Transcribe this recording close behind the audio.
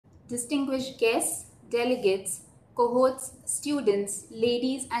distinguished guests, delegates, cohorts, students,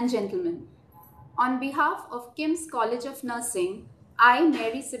 ladies and gentlemen. On behalf of Kim's College of Nursing, I,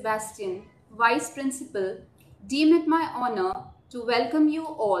 Mary Sebastian, Vice Principal, deem it my honor to welcome you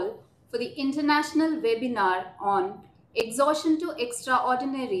all for the international webinar on Exhaustion to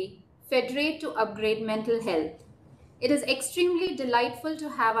Extraordinary, Federate to Upgrade Mental Health. It is extremely delightful to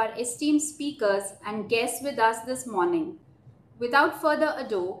have our esteemed speakers and guests with us this morning. Without further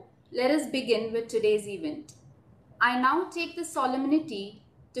ado, let us begin with today's event. I now take the solemnity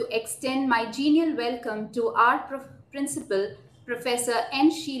to extend my genial welcome to our principal, Professor N.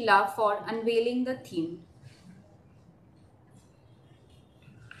 Sheila, for unveiling the theme.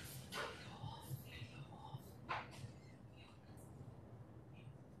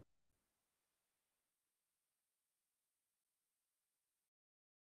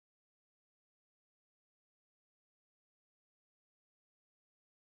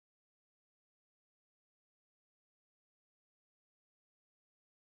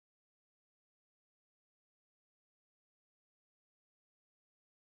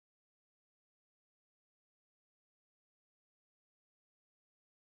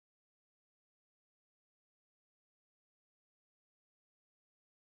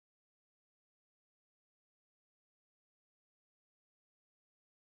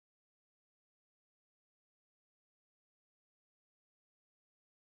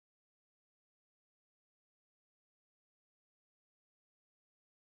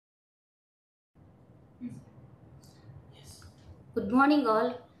 Good morning,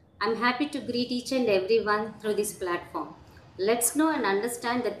 all. I'm happy to greet each and everyone through this platform. Let's know and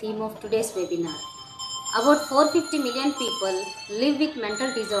understand the theme of today's webinar. About 450 million people live with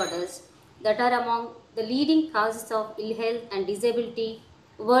mental disorders that are among the leading causes of ill health and disability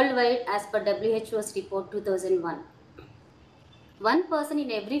worldwide as per WHO's report 2001. One person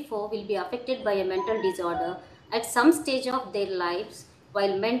in every four will be affected by a mental disorder at some stage of their lives,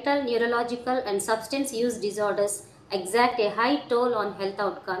 while mental, neurological, and substance use disorders exact a high toll on health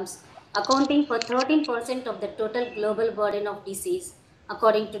outcomes, accounting for 13% of the total global burden of disease,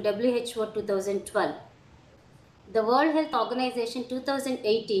 according to WHO 2012. The World Health Organization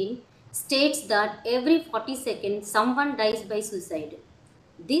 2018 states that every 40 seconds someone dies by suicide.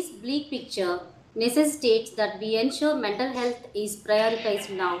 This bleak picture necessitates that we ensure mental health is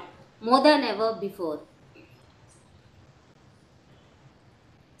prioritized now more than ever before.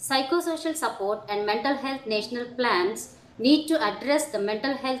 Psychosocial support and mental health national plans need to address the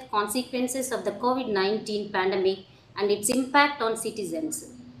mental health consequences of the COVID-19 pandemic and its impact on citizens.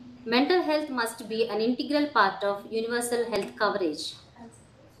 Mental health must be an integral part of universal health coverage.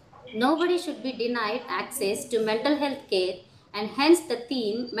 Nobody should be denied access to mental health care, and hence the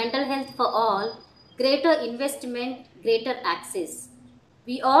theme Mental Health for All, Greater Investment, Greater Access.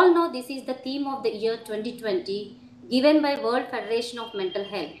 We all know this is the theme of the year 2020 given by World Federation of Mental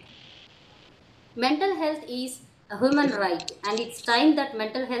Health. Mental health is a human right, and it's time that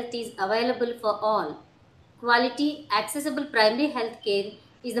mental health is available for all. Quality, accessible primary health care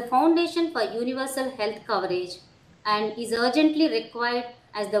is the foundation for universal health coverage and is urgently required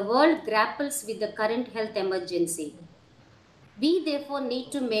as the world grapples with the current health emergency. We therefore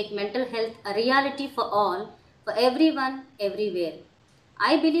need to make mental health a reality for all, for everyone, everywhere.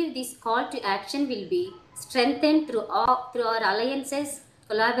 I believe this call to action will be strengthened through our alliances,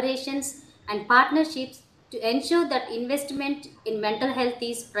 collaborations, and partnerships to ensure that investment in mental health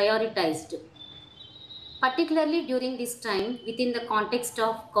is prioritized, particularly during this time within the context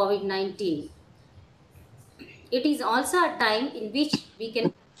of COVID-19. It is also a time in which we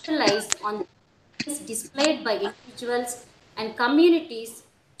can capitalize on the displayed by individuals and communities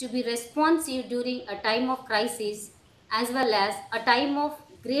to be responsive during a time of crisis as well as a time of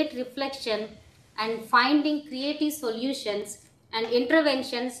great reflection and finding creative solutions and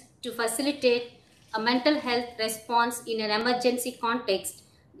interventions to facilitate a mental health response in an emergency context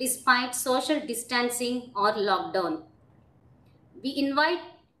despite social distancing or lockdown. We invite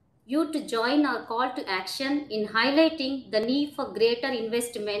you to join our call to action in highlighting the need for greater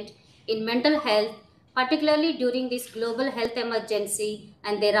investment in mental health, particularly during this global health emergency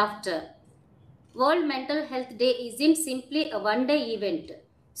and thereafter. World Mental Health Day isn't simply a one-day event.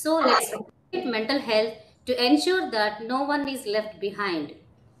 So let's celebrate mental health to ensure that no one is left behind.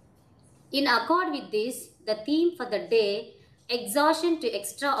 In accord with this, the theme for the day, Exhaustion to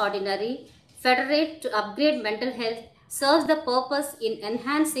Extraordinary, Federate to Upgrade Mental Health, serves the purpose in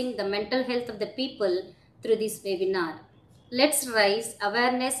enhancing the mental health of the people through this webinar. Let's raise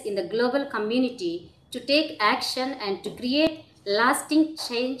awareness in the global community to take action and to create lasting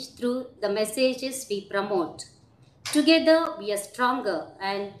change through the messages we promote. Together we are stronger,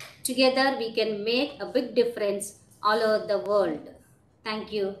 and together we can make a big difference all over the world.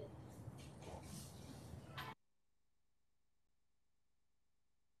 Thank you.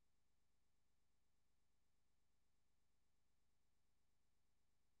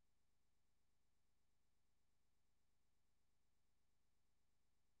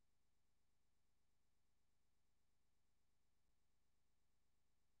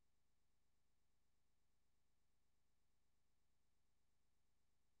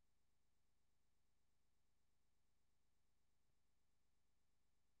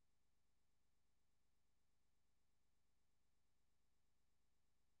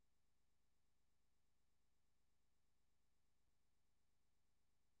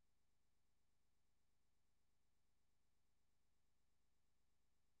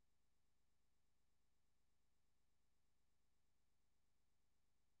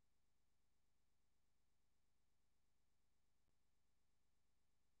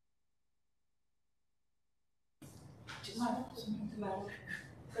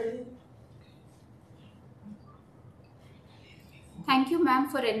 Thank you, ma'am,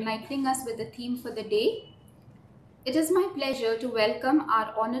 for enlightening us with the theme for the day. It is my pleasure to welcome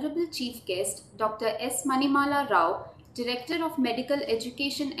our Honorable Chief Guest, Dr. S. Manimala Rao, Director of Medical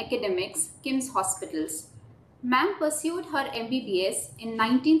Education Academics, KIMS Hospitals. Ma'am pursued her MBBS in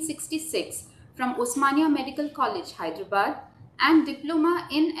 1966 from Osmania Medical College, Hyderabad, and Diploma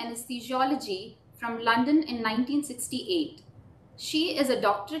in Anesthesiology from London in 1968. She is a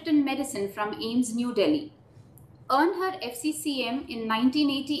doctorate in medicine from AIIMS, New Delhi, earned her FCCM in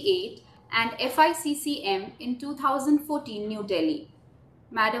 1988 and FICCM in 2014, New Delhi.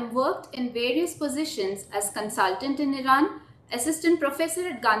 Madam worked in various positions as consultant in Iran, assistant professor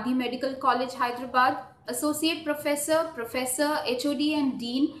at Gandhi Medical College, Hyderabad, associate professor, professor, HOD and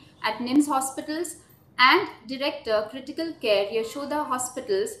dean at NIMS Hospitals, and director, critical care, Yashoda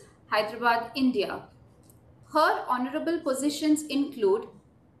Hospitals, Hyderabad, India. Her honorable positions include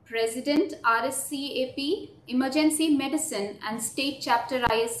President RSCAP, Emergency Medicine and State Chapter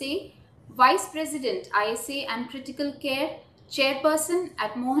ISA, Vice President ISA and Critical Care, Chairperson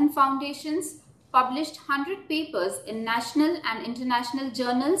at Mohan Foundations, published 100 papers in national and international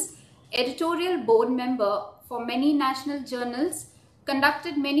journals, editorial board member for many national journals,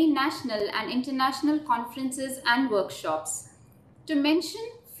 conducted many national and international conferences and workshops. To mention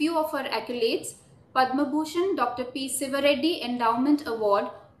few of her accolades, Padma Bhushan Dr. P. Sivareddy Endowment Award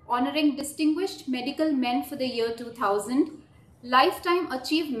honoring distinguished medical men for the year 2000, Lifetime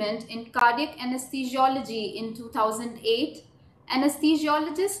Achievement in Cardiac Anesthesiology in 2008,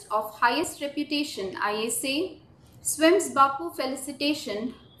 Anesthesiologist of Highest Reputation ISA, Swims Bapu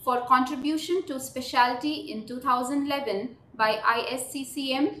Felicitation for Contribution to Specialty in 2011 by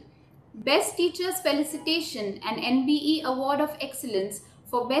ISCCM, Best Teachers Felicitation and NBE Award of Excellence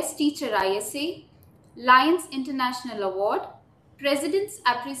for Best Teacher ISA, Lions International Award, President's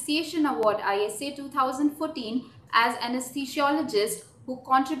Appreciation Award ISA 2014 as anesthesiologist who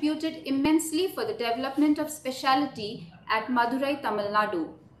contributed immensely for the development of specialty at Madurai, Tamil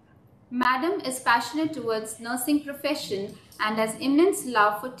Nadu. Madam is passionate towards nursing profession and has immense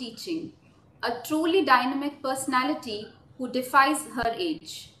love for teaching. A truly dynamic personality who defies her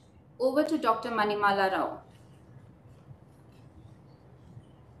age. Over to Dr. Manimala Rao.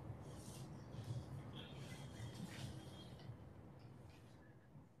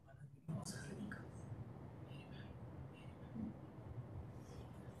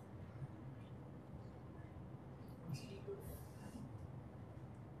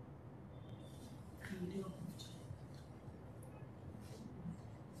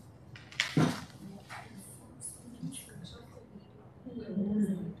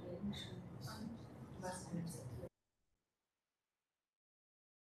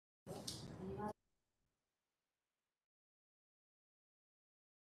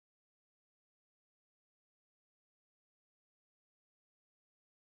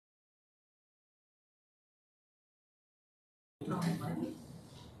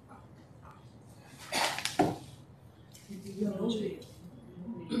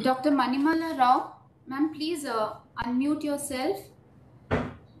 Dr. Manimala Rao, ma'am, please unmute yourself.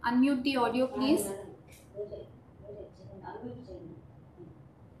 Unmute the audio, please.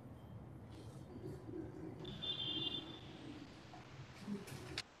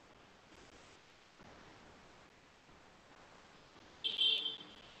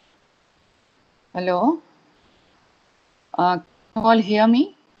 Hello, can you all hear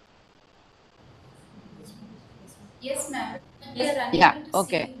me? Yes, ma'am. We are Yeah, unable to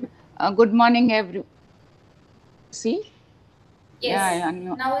okay. see you. Good morning, everyone. See? Yes. Yeah,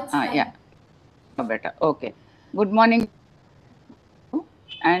 Now it's fine. yeah, better. Okay. Good morning,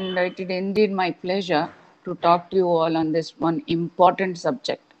 and it is indeed my pleasure to talk to you all on this one important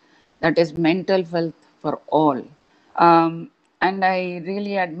subject, that is mental health for all. And I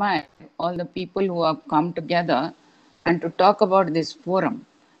really admire all the people who have come together and to talk about this forum,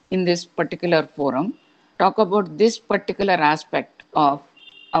 in this particular forum, talk about this particular aspect of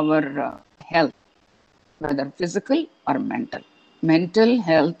our health, whether physical or mental. Mental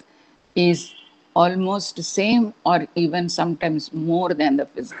health is almost same or even sometimes more than the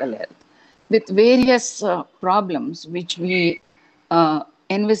physical health. With various problems which we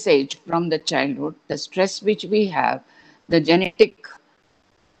envisage from the childhood, the stress which we have, the genetic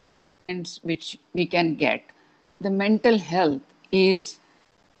which we can get, the mental health is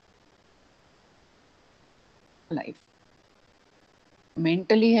life.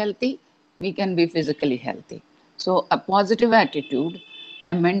 Mentally healthy, we can be physically healthy. So, a positive attitude,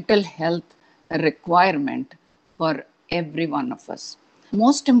 a mental health requirement for every one of us.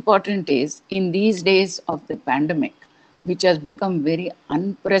 Most important is in these days of the pandemic, which has become very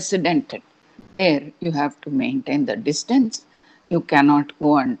unprecedented, where you have to maintain the distance, you cannot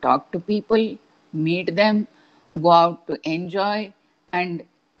go and talk to people, meet them, go out to enjoy, and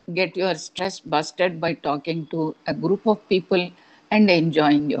get your stress busted by talking to a group of people and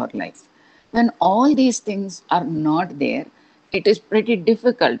enjoying your life. When all these things are not there, it is pretty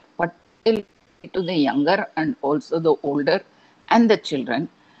difficult, particularly to the younger and also the older and the children,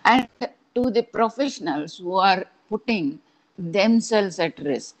 and to the professionals who are putting themselves at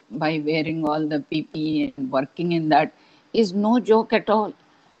risk by wearing all the PPE and working in that is no joke at all.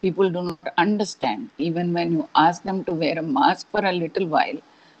 People do not understand. Even when you ask them to wear a mask for a little while,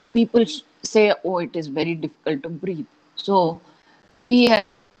 people say, oh, it is very difficult to breathe. So, we as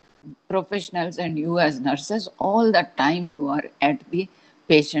professionals and you as nurses, all the time you are at the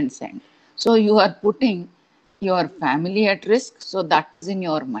patient's end. So, you are putting your family at risk. So, that is in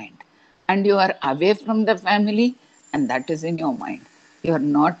your mind. And you are away from the family, and that is in your mind. You are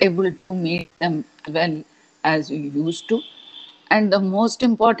not able to meet them well as you used to. And the most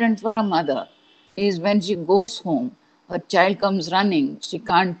important for a mother is when she goes home, her child comes running, she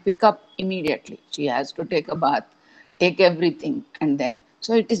can't pick up immediately. She has to take a bath, take everything, and then.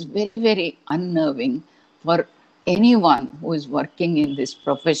 So it is very, very unnerving for anyone who is working in this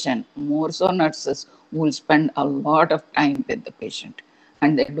profession, more so nurses who will spend a lot of time with the patient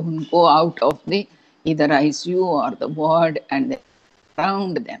and they don't go out of the either ICU or the ward and they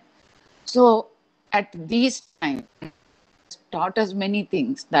around them. So at these times, taught us many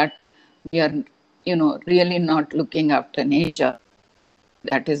things that we are, really not looking after nature.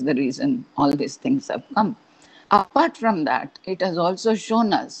 That is the reason all these things have come. Apart from that, it has also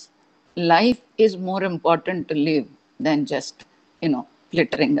shown us life is more important to live than just,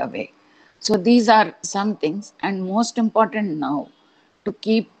 flittering away. So these are some things, and most important now to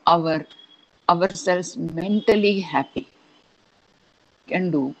keep ourselves mentally happy can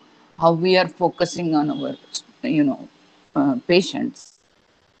do, how we are focusing on our patients,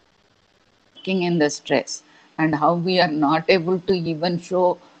 working in the stress, and how we are not able to even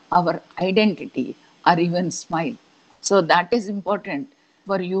show our identity or even smile. So that is important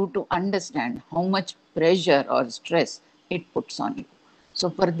for you to understand how much pressure or stress it puts on you. So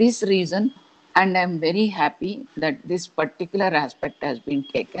for this reason, and I'm very happy that this particular aspect has been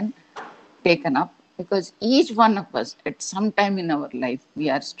taken up, because each one of us at some time in our life we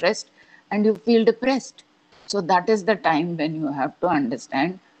are stressed and you feel depressed. So that is the time when you have to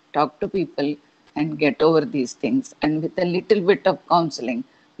understand, talk to people and get over these things, and with a little bit of counseling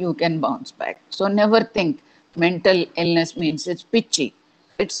you can bounce back. So never think mental illness means it's pitchy.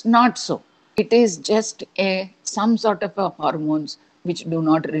 It's not so. It is just a some sort of a hormones which do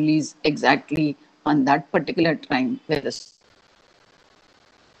not release exactly on that particular time where the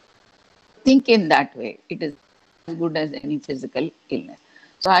think in that way. It is as good as any physical illness.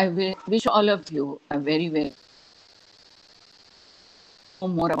 So I wish all of you a very, very know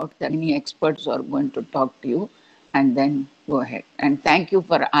more about that. Any experts are going to talk to you and then go ahead. And thank you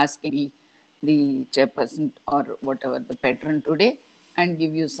for asking me, the chairperson or whatever, the patron today, and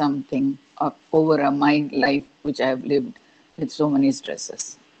give you something of over my life, which I have lived with so many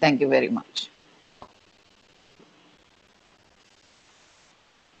stresses. Thank you very much.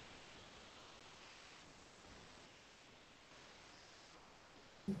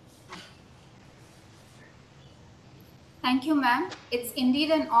 Thank you, ma'am. It's indeed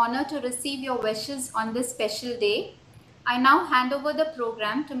an honor to receive your wishes on this special day. I now hand over the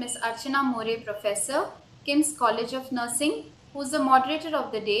program to Ms. Archana More, Professor, Kim's College of Nursing, who's the moderator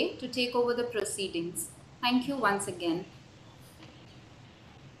of the day, to take over the proceedings. Thank you once again.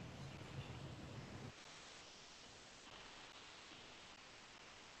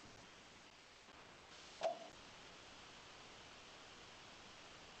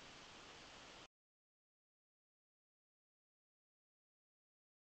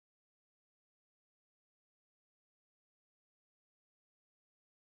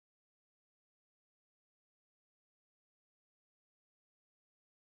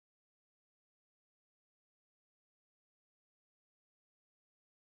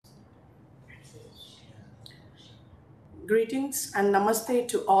 Greetings and namaste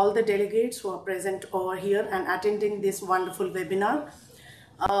to all the delegates who are present over here and attending this wonderful webinar.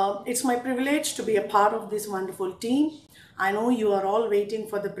 It's my privilege to be a part of this wonderful team. I know you are all waiting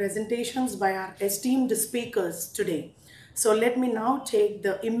for the presentations by our esteemed speakers today. So let me now take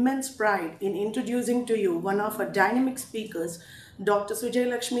the immense pride in introducing to you one of our dynamic speakers, Dr. Sujay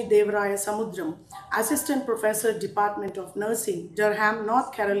Lakshmi Devaraya Samudram, Assistant Professor, Department of Nursing, Durham,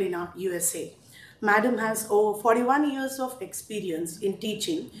 North Carolina, USA. Madam has over 41 years of experience in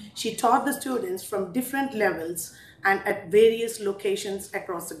teaching. She taught the students from different levels and at various locations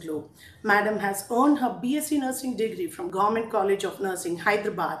across the globe. Madam has earned her BSc Nursing degree from Government College of Nursing,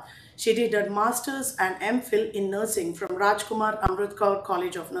 Hyderabad. She did her Masters and MPhil in Nursing from Rajkumar Amritkar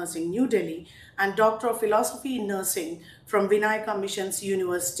College of Nursing, New Delhi, and Doctor of Philosophy in Nursing from Vinayaka Missions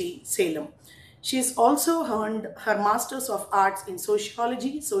University, Salem. She has also earned her Masters of Arts in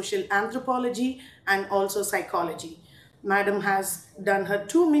Sociology, Social Anthropology, and also Psychology. Madam has done her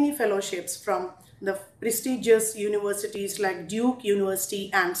 2 mini fellowships from the prestigious universities like Duke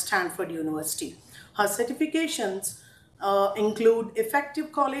University and Stanford University. Her certifications include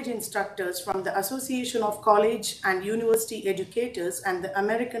effective college instructors from the Association of College and University Educators and the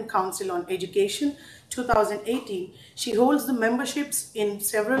American Council on Education 2018. She holds the memberships in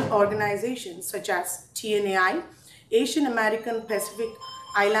several organizations such as TNAI, Asian American Pacific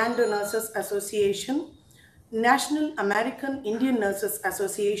Islander Nurses Association, National American Indian Nurses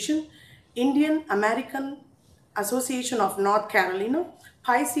Association, Indian American Association of North Carolina,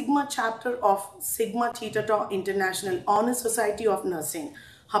 Pi Sigma chapter of Sigma Theta Tau International Honor Society of Nursing.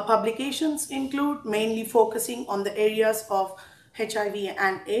 Her publications include mainly focusing on the areas of HIV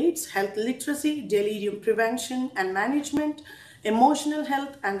and AIDS, health literacy, delirium prevention and management, emotional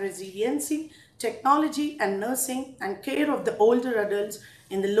health and resiliency, technology and nursing, and care of the older adults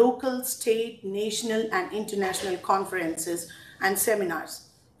in the local, state, national, and international conferences and seminars.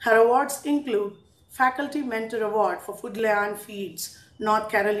 Her awards include Faculty Mentor Award for Foodland Feeds, North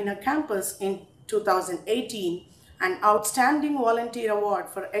Carolina campus in 2018, and Outstanding Volunteer Award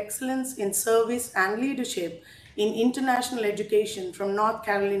for Excellence in Service and Leadership in International Education from North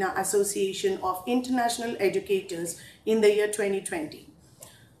Carolina Association of International Educators in the year 2020.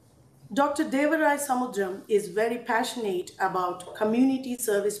 Dr. Devarai Samudram is very passionate about community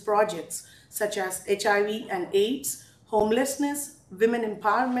service projects such as HIV and AIDS, homelessness, women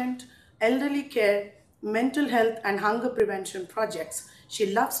empowerment, elderly care, mental health, and hunger prevention projects.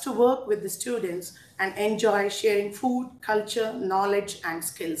 She loves to work with the students and enjoys sharing food, culture, knowledge, and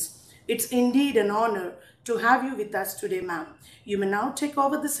skills. It's indeed an honor to have you with us today, ma'am. You may now take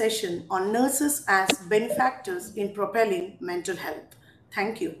over the session on nurses as benefactors in propelling mental health.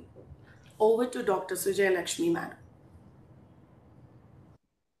 Thank you. Over to Dr. Sujay Lakshmi, madam.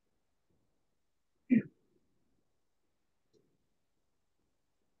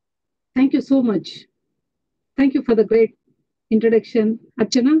 Thank you so much. Thank you for the great introduction,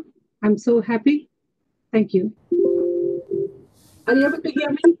 Archana. I'm so happy. Thank you. Are you able to hear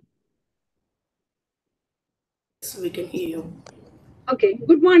me? Yes, we can hear you. Okay.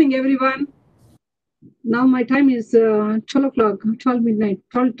 Good morning, everyone. Now my time is 12 o'clock, 12 midnight,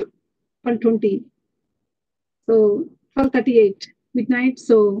 12:20. So 12:38 midnight.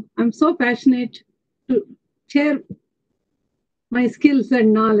 So I'm so passionate to share my skills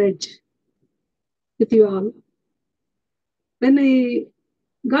and knowledge with you all. When I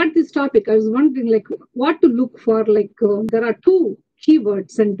got this topic, I was wondering like what to look for. Like there are 2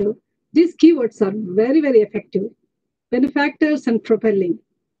 keywords, and these keywords are very, very effective: benefactors and propelling.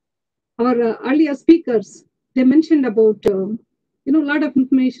 Our earlier speakers, they mentioned about a lot of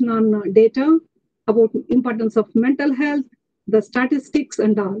information on data about importance of mental health, the statistics,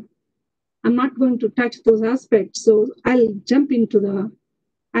 and all. I'm not going to touch those aspects, so I'll jump into the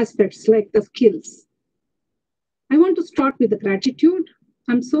aspects like the skills. I want to start with the gratitude.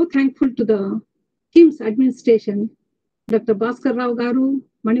 I'm so thankful to the team's administration, Dr. Bhaskar Rao Garu,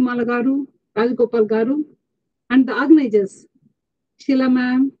 Manimala Garu, Rajgopal Garu, and the organizers, Sheila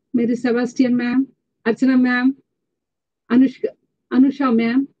ma'am, Mary Sebastian ma'am, Archana ma'am, Anusha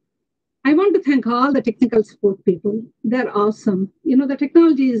ma'am. I want to thank all the technical support people. They're awesome. The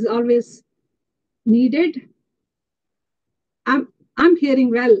technology is always needed. I'm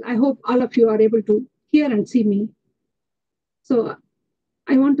hearing well. I hope all of you are able to hear and see me. So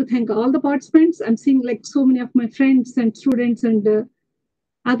I want to thank all the participants. I'm seeing like so many of my friends and students and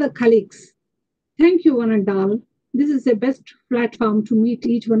other colleagues. Thank you, one and all. This is the best platform to meet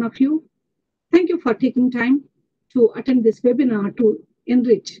each one of you. Thank you for taking time to attend this webinar to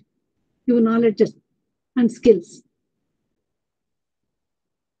enrich your knowledge and skills.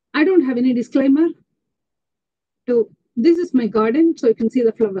 I don't have any disclaimer to this is my garden, so you can see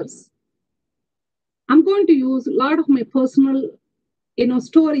the flowers. I'm going to use a lot of my personal,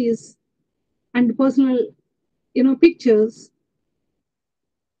 stories and personal, pictures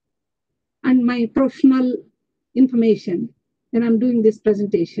and my professional information when I'm doing this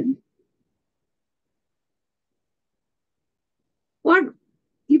presentation. What,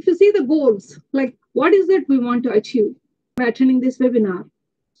 if you see the goals, like what is that we want to achieve by attending this webinar?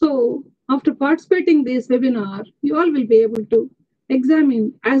 So after participating in this webinar, you all will be able to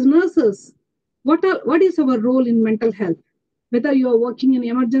examine as nurses, what is our role in mental health, whether you are working in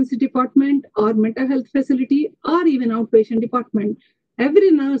emergency department or mental health facility or even outpatient department,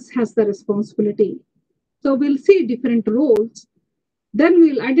 every nurse has the responsibility. So we'll see different roles. Then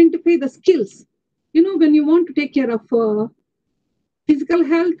we'll identify the skills. When you want to take care of physical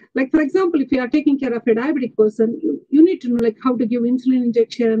health, like for example, if you are taking care of a diabetic person, you need to know like how to give insulin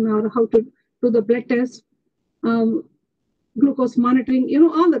injection or how to do the blood test, glucose monitoring,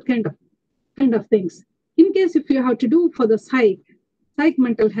 all that kind of things. In case if you have to do for the psych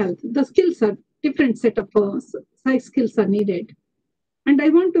mental health, the skills are different set of psych skills are needed. And I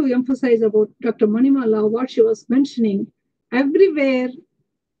want to emphasize about Dr. Manimala, what she was mentioning. Everywhere,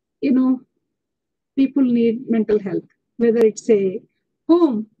 people need mental health, whether it's a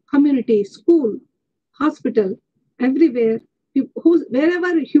home, community, school, hospital, everywhere,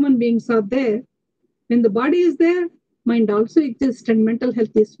 wherever human beings are there, when the body is there, mind also exists and mental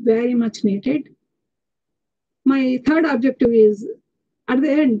health is very much needed. My third objective is, at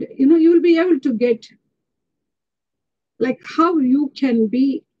the end, you will be able to get like how you can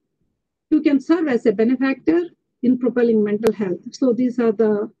serve as a benefactor in propelling mental health. So these are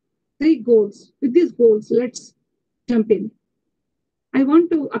the 3 goals. With these goals, let's jump in. I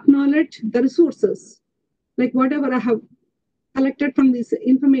want to acknowledge the resources, like whatever I have collected from this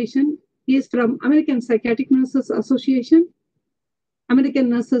information is from American Psychiatric Nurses Association, American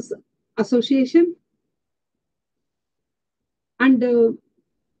Nurses Association, and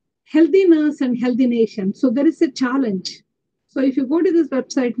Healthy Nurse and Healthy Nation. So there is a challenge. So if you go to this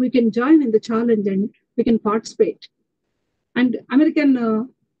website, we can join in the challenge and we can participate. And American,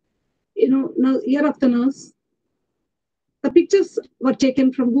 Year of the Nurse. The pictures were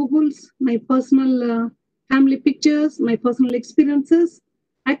taken from Google's, my personal family pictures, my personal experiences.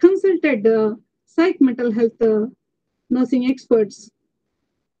 I consulted psych mental health nursing experts.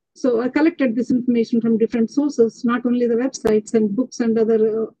 So I collected this information from different sources, not only the websites and books and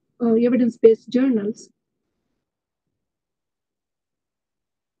other evidence-based journals.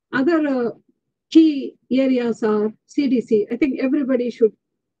 Other key areas are CDC. I think everybody should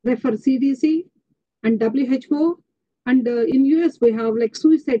refer CDC and WHO. And in US, we have like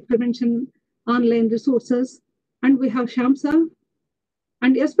suicide prevention online resources, and we have SHAMSA.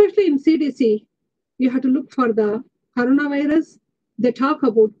 And especially in CDC, you have to look for the coronavirus. They talk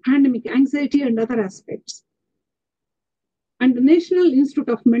about pandemic anxiety and other aspects. And the National Institute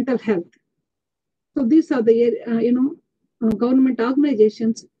of Mental Health. So these are the government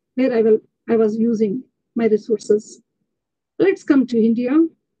organizations where I was using my resources. Let's come to India.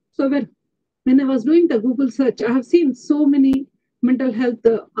 So when I was doing the Google search, I have seen so many mental health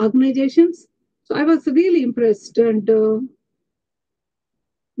organizations. So I was really impressed. And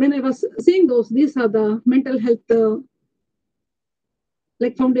when I was seeing these are the mental health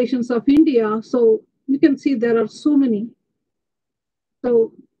like foundations of India. So you can see there are so many.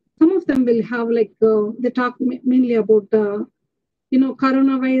 So some of them will have like, they talk mainly about,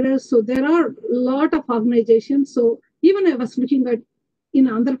 coronavirus. So there are a lot of organizations. So even I was looking at in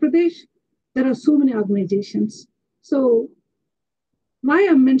Andhra Pradesh, there are so many organizations. So why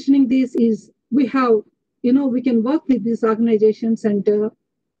I'm mentioning this is we have, we can work with these organizations and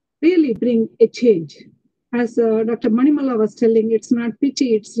really bring a change. As Dr. Manimala was telling, it's not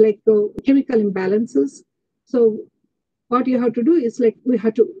pitchy, it's like chemical imbalances. So what you have to do is like we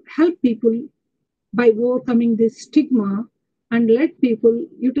have to help people by overcoming this stigma and let people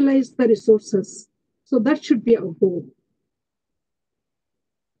utilize the resources. So that should be our goal.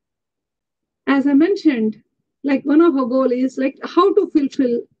 As I mentioned, like one of our goal is like how to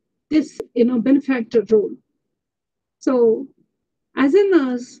fulfill this, benefactor role. So as a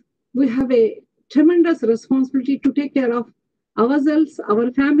nurse, we have a tremendous responsibility to take care of ourselves,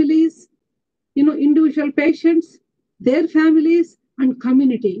 our families, individual patients, their families, and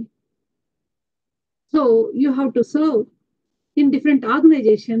community. So you have to serve in different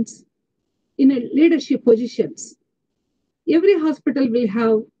organizations in a leadership positions. Every hospital will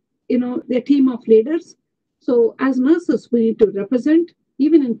have, their team of leaders. So as nurses, we need to represent.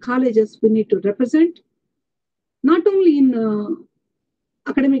 Even in colleges, we need to represent. Not only in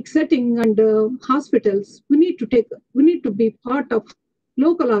academic setting and hospitals, we need to be part of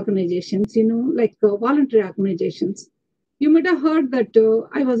local organizations, like voluntary organizations. You might have heard that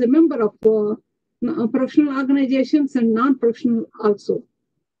I was a member of professional organizations and non-professional also.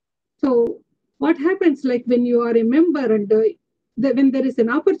 So what happens, like when you are a member and when there is an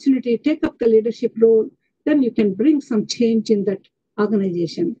opportunity to take up the leadership role, then you can bring some change in that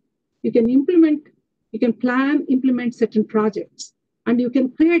organization. You can implement certain projects, and you can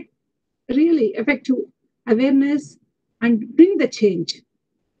create really effective awareness and bring the change.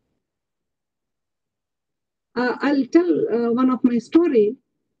 I'll tell one of my story.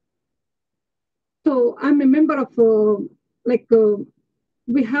 So I'm a member of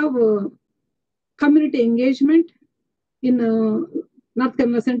we have community engagement in North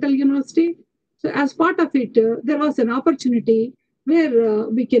Carolina Central University. So as part of it, there was an opportunity where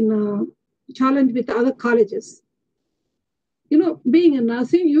we can challenge with other colleges. Being in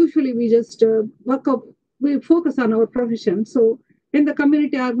nursing, usually we just we focus on our profession. So when the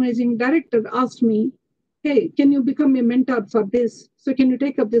community organizing director asked me, hey, can you become a mentor for this? So can you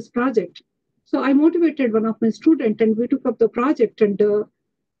take up this project? So I motivated one of my students and we took up the project. And,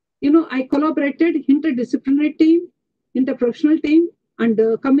 I collaborated interdisciplinary team, interprofessional team, and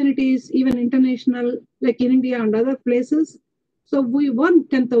communities, even international, like in India and other places. So we won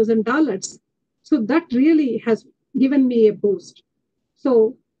 $10,000. So that really has given me a boost.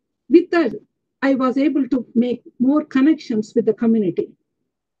 So with that, I was able to make more connections with the community.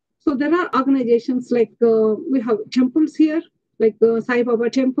 So there are organizations like we have temples here, like Sai Baba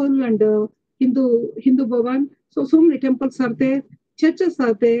temple and Hindu Bhavan. So many temples are there, churches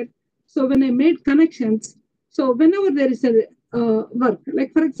are there. So when I made connections, so whenever there is a work,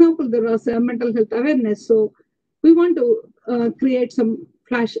 like for example, there was a mental health awareness. So we want to create some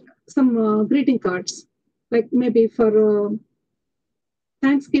greeting cards, like maybe for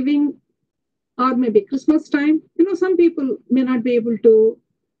Thanksgiving or maybe Christmas time. Some people may not be able to,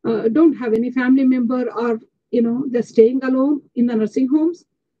 don't have any family member, or they're staying alone in the nursing homes.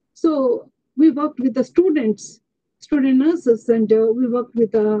 So we worked with the student nurses, and we worked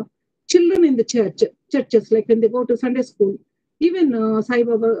with the children in the churches, like when they go to Sunday school. Even Sai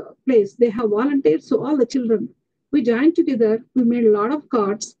Baba place, they have volunteers. So all the children, we joined together. We made a lot of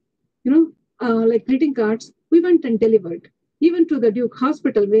cards, like greeting cards. We went and delivered even to the Duke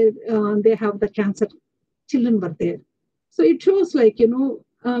Hospital where they have the cancer children were there. So it shows like,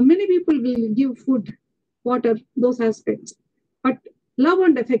 many people will give food, water, those aspects. But love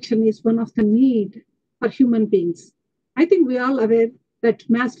and affection is one of the need for human beings. I think we are aware that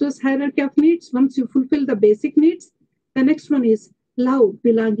Maslow's hierarchy of needs, once you fulfill the basic needs, the next one is love,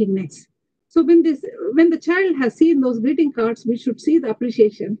 belongingness. So when the child has seen those greeting cards, we should see the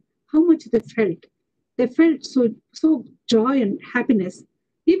appreciation, how much they felt. They felt so joy and happiness.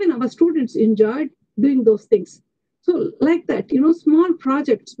 Even our students enjoyed doing those things. So like that, small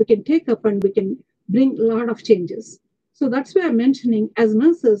projects we can take up and we can bring a lot of changes. So that's why I'm mentioning, as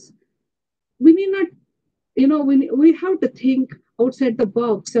nurses, we need not, we have to think outside the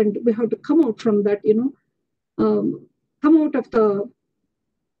box, and we have to come out from that, come out of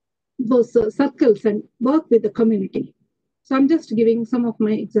those circles and work with the community. So I'm just giving some of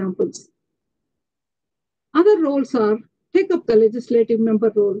my examples. Other roles are take up the legislative member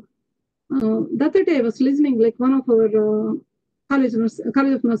role. The other day I was listening, like one of our College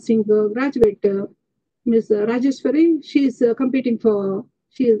of Nursing graduate, Ms. Rajeshwari. She is competing for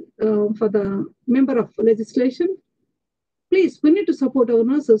the member of legislation. Please, we need to support our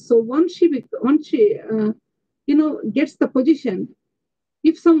nurses. So once she gets the position,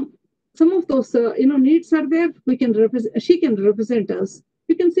 if some of those needs are there, she can represent us.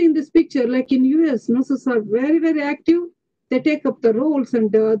 You can see in this picture, like in US, nurses are very, very active. They take up the roles, and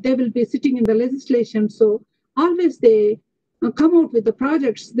they will be sitting in the legislation. So always they come out with the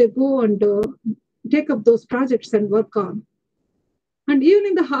projects. They go and take up those projects and work on. And even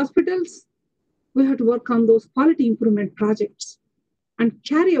in the hospitals, we have to work on those quality improvement projects and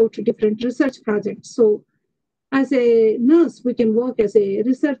carry out different research projects. So as a nurse, we can work as a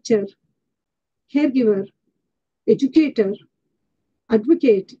researcher, caregiver, educator,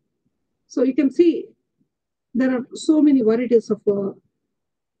 advocate. So you can see there are so many varieties of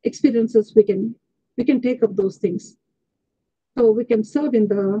experiences we can take up those things. So we can serve in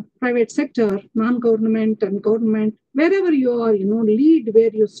the private sector, non-government and government, wherever you are, lead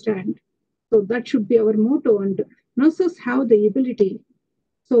where you stand. So that should be our motto. And nurses have the ability,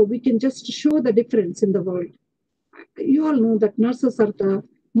 so we can just show the difference in the world. You all know that nurses are the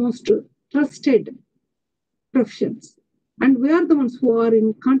most trusted professions, and we are the ones who are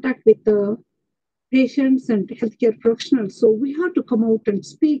in contact with the patients and healthcare professionals. So we have to come out and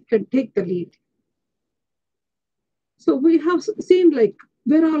speak and take the lead. So we have seen like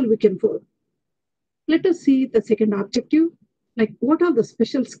where all we can go. Let us see the second objective, like what are the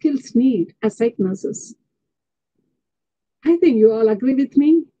special skills need as psych nurses? I think you all agree with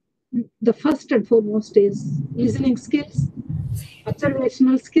me. The first and foremost is listening skills,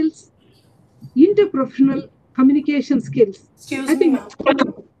 observational skills, interprofessional communication skills. Excuse I me, think,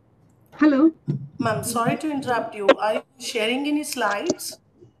 ma'am. hello? Ma'am, sorry to interrupt you. Are you sharing any slides?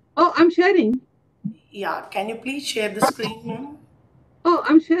 Oh, I'm sharing. Yeah, can you please share the screen, ma'am? Oh,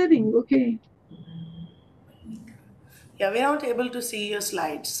 I'm sharing. Okay. Yeah, we're not able to see your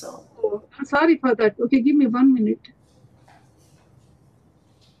slides, so. Oh, I'm sorry for that. Okay, give me 1 minute.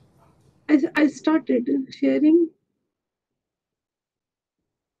 I started sharing.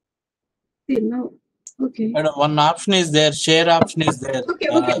 See, now. Okay. Madam, one option is there, share option is there. Okay,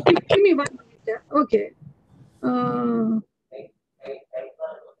 okay. Give me 1 minute. Okay.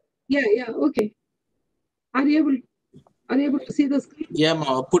 Yeah, okay. Are you able to see the screen? Yeah,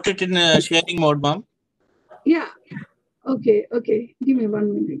 ma'am. Put it in sharing mode, ma'am. Yeah. Okay. Give me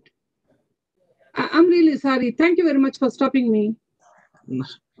 1 minute. I'm really sorry. Thank you very much for stopping me.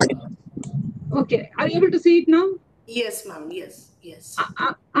 Okay. Are you able to see it now? Yes, ma'am. Yes.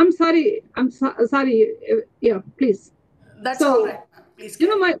 I'm sorry. Sorry. Yeah, please. That's all right. Please. You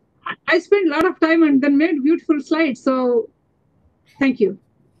know, I spent a lot of time and then made beautiful slides. So thank you.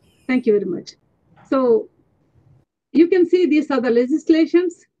 Thank you very much. So you can see these are the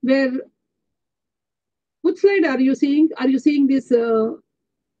legislations where, which slide are you seeing? Are you seeing this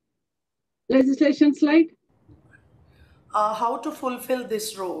legislation slide? How to fulfill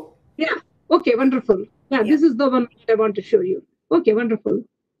this role? Yeah. Okay, wonderful. Yeah, this is the one I want to show you. Okay, wonderful.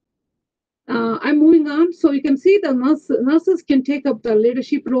 I'm moving on. So you can see the nurses can take up the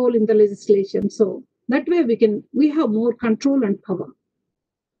leadership role in the legislation. So that way we have more control and power.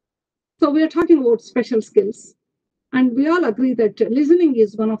 So we are talking about special skills. And we all agree that listening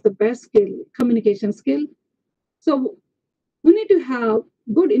is one of the best communication skill. So we need to have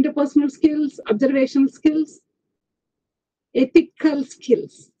good interpersonal skills, observational skills, ethical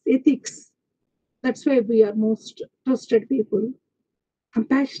skills, ethics. That's why we are most trusted people.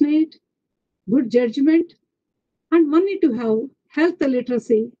 Compassionate, good judgment, and one need to have health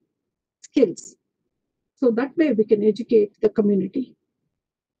literacy skills. So that way we can educate the community.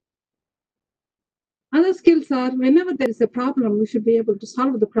 Other skills are whenever there is a problem, we should be able to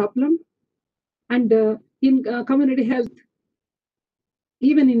solve the problem. And in community health,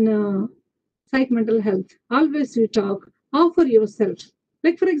 even in psych mental health, always we talk, offer yourself.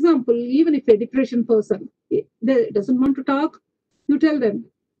 Like for example, even if a depression person doesn't want to talk, you tell them,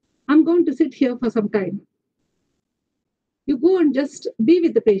 I'm going to sit here for some time. You go and just be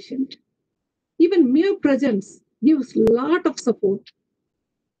with the patient. Even mere presence gives a lot of support.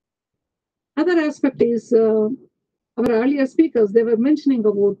 Other aspect is our earlier speakers, they were mentioning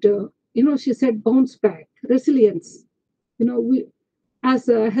about, she said bounce back, resilience. We, as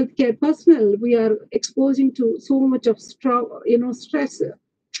a healthcare personnel, we are exposing to so much of stress,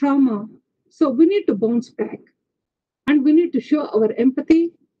 trauma. So we need to bounce back and we need to show our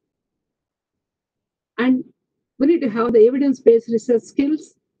empathy and we need to have the evidence-based research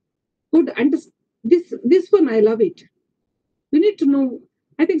skills. This one, I love it. We need to know,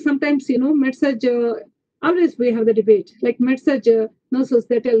 I think sometimes, med-surg, always we have the debate, like med-surg nurses,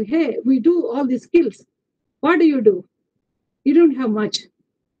 they tell, hey, we do all these skills. What do? You don't have much.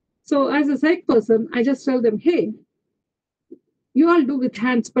 So as a psych person, I just tell them, hey, you all do with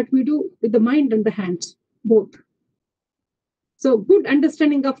hands, but we do with the mind and the hands, both. So good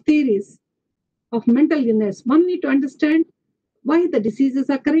understanding of theories of mental illness. One need to understand why the disease is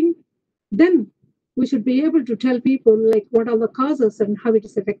occurring. Then we should be able to tell people like what are the causes and how it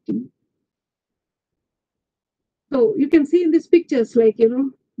is affecting. So you can see in these pictures, like,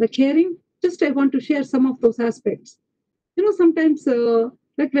 the caring, just I want to share some of those aspects. Sometimes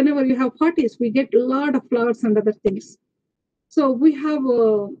like whenever you have parties, we get a lot of flowers and other things. So we have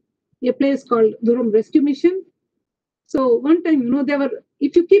a place called Durham Rescue Mission. So one time, they were,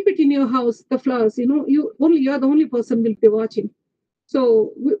 if you keep it in your house, the flowers, you're the only person will be watching.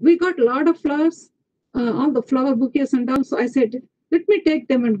 So we got a lot of flowers, all the flower bouquets and all. So I said, let me take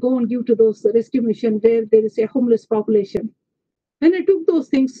them and go and give to those rescue mission where there is a homeless population. When I took those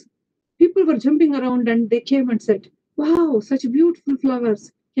things, people were jumping around and they came and said, wow, such beautiful flowers.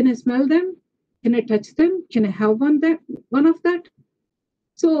 Can I smell them? Can I touch them? Can I have one of that?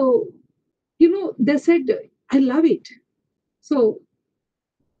 So, they said, I love it. So,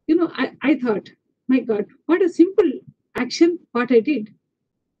 I thought, my God, what a simple action, what I did.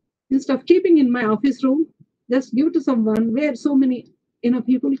 instead of keeping in my office room, just give to someone where so many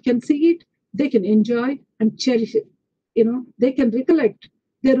people can see it, they can enjoy and cherish it. They can recollect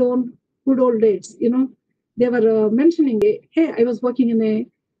their own good old days. They were mentioning, hey, I was working in a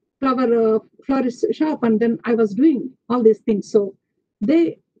florist shop, and then I was doing all these things. So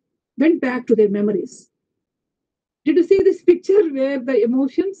they went back to their memories. Did you see this picture where the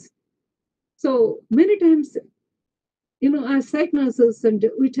emotions? So many times, as psych nurses, and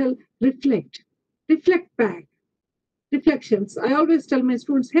we tell reflect back, reflections. I always tell my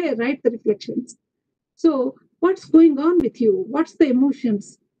students, hey, write the reflections. So what's going on with you? What's the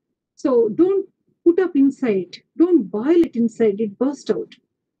emotions? So don't put up inside, don't boil it inside, it burst out.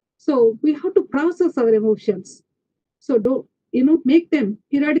 So we have to process our emotions. So don't, make them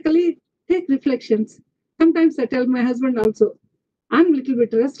periodically, take reflections. Sometimes I tell my husband also, I'm a little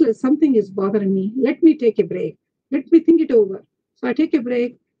bit restless, something is bothering me. Let me take a break. Let me think it over. So I take a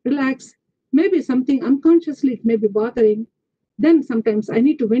break, relax. Maybe something unconsciously it may be bothering. Then sometimes I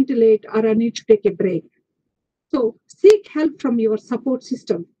need to ventilate or I need to take a break. So seek help from your support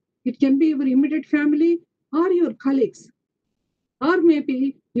system. It can be your immediate family or your colleagues, or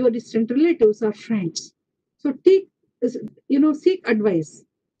maybe your distant relatives or friends. So seek advice,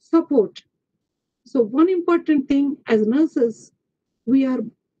 support. So one important thing as nurses, we are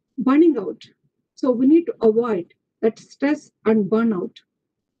burning out. So we need to avoid that stress and burnout.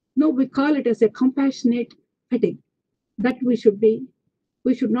 No, we call it as a compassionate fatigue. That we should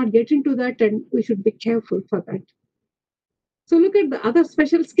not get into that, and we should be careful for that. So look at the other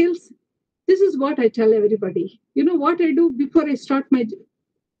special skills. This is what I tell everybody. You know what I do before I start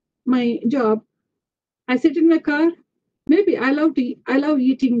my job? I sit in my car. Maybe I love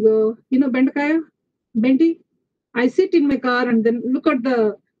eating bendakaya, bendi. I sit in my car and then look at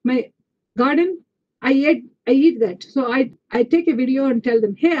my garden. I eat that. So I take a video and tell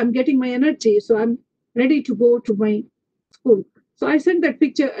them, hey, I'm getting my energy, so I'm ready to go to my school. So I send that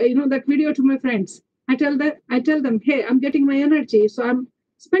picture, that video to my friends. I tell them, hey, I'm getting my energy, so I'm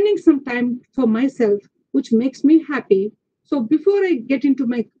spending some time for myself, which makes me happy. So before I get into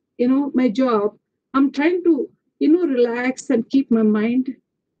my job, I'm trying to relax and keep my mind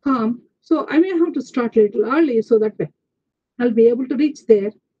calm. So I may have to start a little early so that I'll be able to reach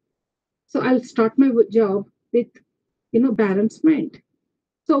there. So I'll start my job with balanced mind.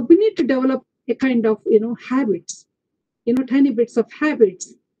 So we need to develop a kind of habits. Tiny bits of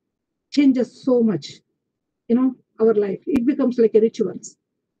habits changes so much. Our life. It becomes like a rituals.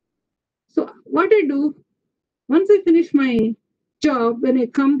 So what I do once I finish my job, when I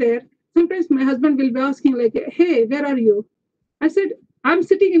come there, sometimes my husband will be asking like, "Hey, where are you?" I said, "I'm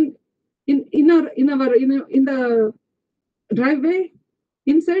sitting in our in the driveway.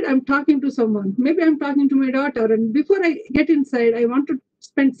 Inside, I'm talking to someone. Maybe I'm talking to my daughter. And before I get inside, I want to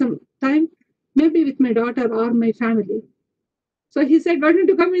spend some time, maybe with my daughter or my family." So he said, "Why don't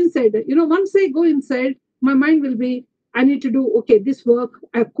you come inside?" Once I go inside, my mind will be, I need to do, okay, this work,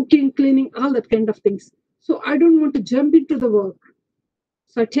 cooking, cleaning, all that kind of things. So I don't want to jump into the work.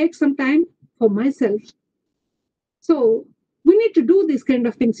 So I take some time for myself. So we need to do these kind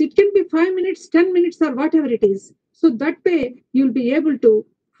of things. It can be 5 minutes, 10 minutes, or whatever it is. So that way you'll be able to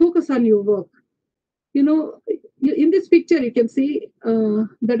focus on your work. In this picture, you can see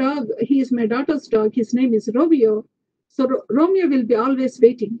the dog. He is my daughter's dog. His name is Romeo. So Romeo will be always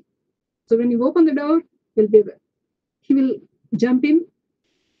waiting. So when you open the door, he will jump in.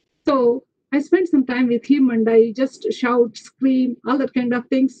 So I spend some time with him and I just shout, scream, all that kind of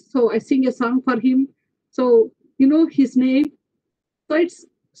things. So I sing a song for him. So his name. So it's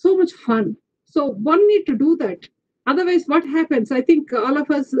so much fun. So one need to do that. Otherwise, what happens? I think all of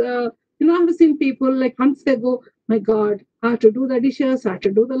us, I've seen people like once they go, my God, I have to do the dishes, I have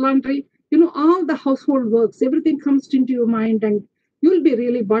to do the laundry, all the household works, everything comes into your mind and you'll be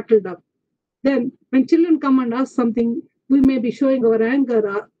really bottled up. Then when children come and ask something, we may be showing our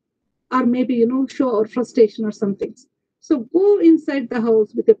anger or maybe, show our frustration or something. So go inside the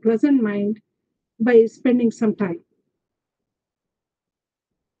house with a pleasant mind by spending some time.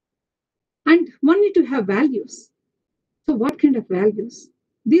 And one need to have values. So what kind of values?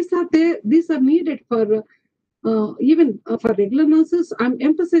 These are there. These are needed for even for regular nurses. I'm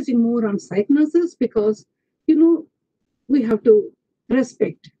emphasizing more on psych nurses because we have to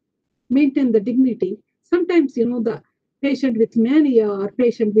respect, maintain the dignity. Sometimes the patient with mania or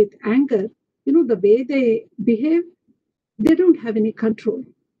patient with anger, the way they behave, they don't have any control.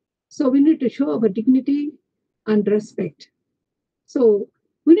 So we need to show our dignity and respect. So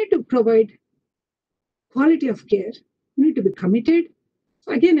we need to provide quality of care. We need to be committed.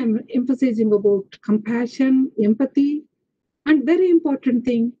 So again, I'm emphasizing about compassion, empathy, and very important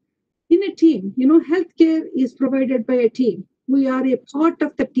thing, in a team. Healthcare is provided by a team. We are a part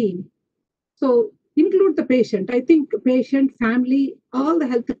of the team. So include the patient. I think patient, family, all the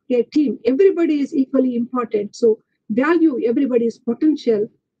healthcare team, everybody is equally important. So value everybody's potential.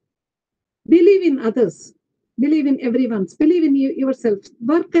 Believe in others. Believe in everyone's. Believe in yourself.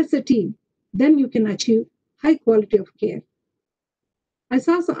 Work as a team. Then you can achieve high quality of care. I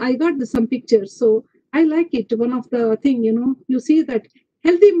got some pictures, so I like it. One of the thing, you see that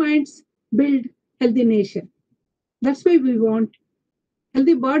healthy minds build healthy nation. That's why we want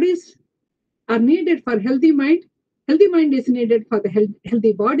healthy bodies are needed for healthy mind. Healthy mind is needed for the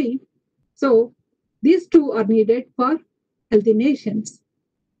healthy body. So these two are needed for healthy nations.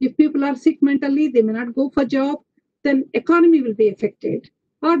 If people are sick mentally, they may not go for job, then economy will be affected,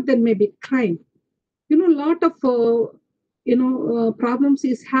 or there may be crime. A lot of problems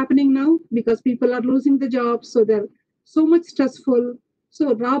is happening now because people are losing the jobs, so they're so much stressful.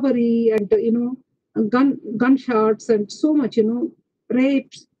 So robbery and gunshots and so much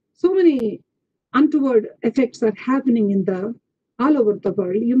rapes, so many untoward effects are happening in the all over the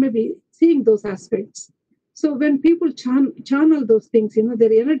world. You may be seeing those aspects. So when people channel those things,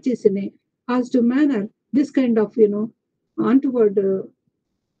 their energies in a positive manner, this kind of untoward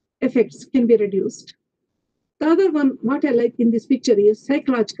effects can be reduced. The other one, what I like in this picture is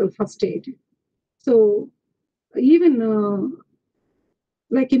psychological first aid. So even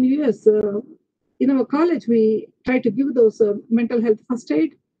like in US, in our college, we try to give those mental health first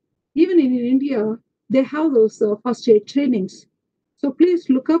aid. Even in India, they have those first aid trainings. So please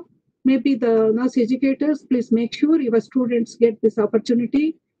look up, maybe the nurse educators, please make sure your students get this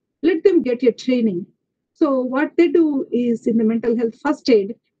opportunity. Let them get a training. So what they do is in the mental health first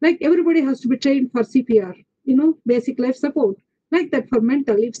aid, like everybody has to be trained for CPR, basic life support. Like that for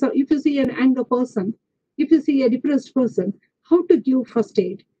mental, if you see an anger person, if you see a depressed person, how to give first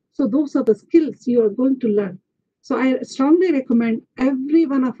aid. So those are the skills you are going to learn. So I strongly recommend every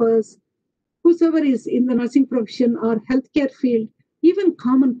one of us, whosoever is in the nursing profession or healthcare field, even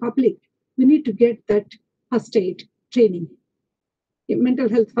common public, we need to get that first aid training, mental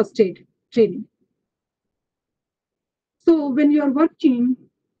health first aid training. So when you are working,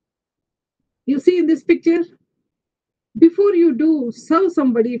 you see in this picture, before you do serve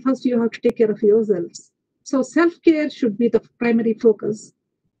somebody, first you have to take care of yourselves. So self-care should be the primary focus.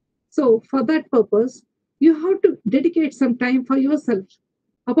 So for that purpose, you have to dedicate some time for yourself,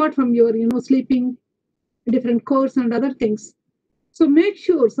 apart from your, sleeping, different course and other things. So make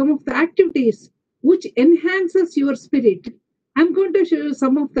sure some of the activities which enhances your spirit. I'm going to show you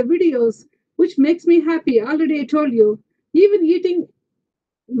some of the videos which makes me happy. Already I told you, even eating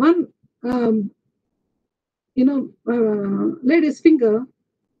one, lady's finger,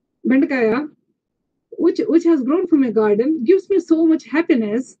 bendakaya, which has grown from a garden, gives me so much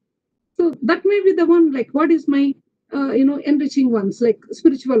happiness. So that may be the one, like what is my, enriching ones, like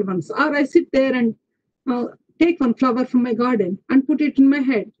spiritual ones. Or I sit there and take one flower from my garden and put it in my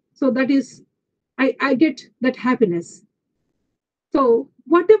head. So that is, I get that happiness. So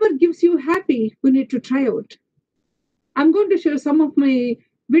whatever gives you happy, we need to try out. I'm going to share some of my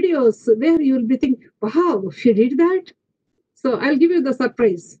videos where you'll be thinking, wow, she did that. So I'll give you the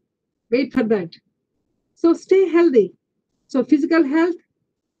surprise. Wait for that. So stay healthy. So physical health,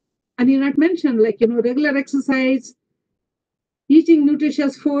 and you not mention like, regular exercise, eating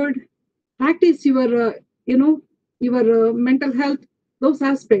nutritious food, practice your, your mental health, those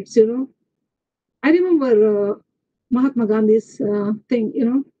aspects, I remember Mahatma Gandhi's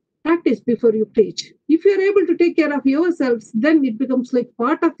thing, practice before you preach. If you're able to take care of yourselves, then it becomes like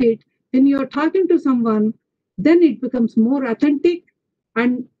part of it. When you're talking to someone, then it becomes more authentic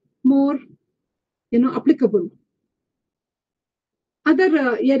and more, applicable.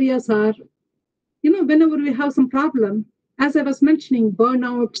 Other areas are, whenever we have some problem, as I was mentioning,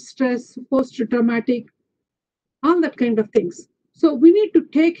 burnout, stress, post-traumatic, all that kind of things. So we need to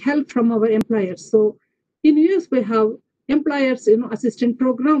take help from our employers. So in US, we have employers, assistant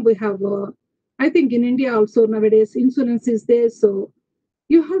program. We have, I think in India also nowadays, insurance is there. So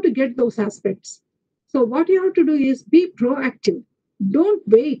you have to get those aspects. So what you have to do is be proactive. Don't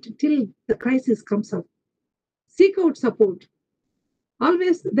wait till the crisis comes up. Seek out support.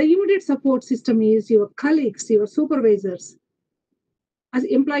 Always the immediate support system is your colleagues, your supervisors, as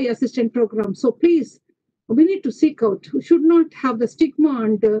employee assistant program. So please, we need to seek out. We should not have the stigma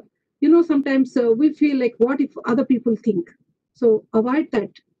and, sometimes we feel like, what if other people think? So avoid that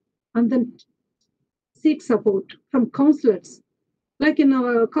and then seek support from counselors. Like in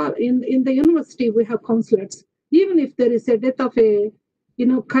our in the university, we have counselors. Even if there is a death of a,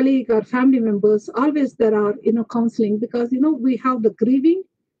 colleague or family members, always there are, counseling because, we have the grieving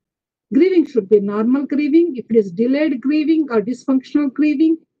Grieving should be normal grieving. If it is delayed grieving or dysfunctional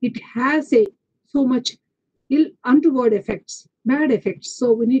grieving, it has so much untoward effects, bad effects.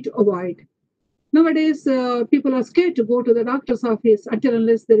 So we need to avoid. Nowadays, people are scared to go to the doctor's office until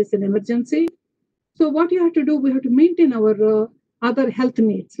unless there is an emergency. So what you have to do, we have to maintain our other health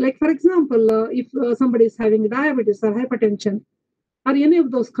needs. Like for example, if somebody is having diabetes or hypertension or any of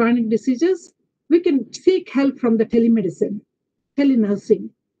those chronic diseases, we can seek help from the telemedicine, telenursing.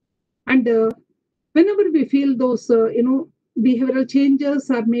 And whenever we feel those, behavioral changes,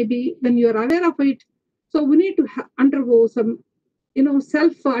 or maybe when you are aware of it, so we need to undergo some,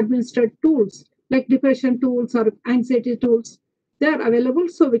 self-administered tools like depression tools or anxiety tools. They are available,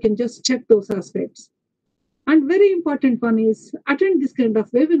 so we can just check those aspects. And very important one is attend this kind of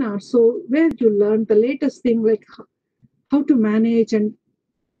webinar. So where you learn the latest thing, like how to manage and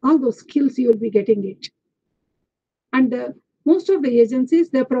all those skills, you will be getting it. And most of the agencies,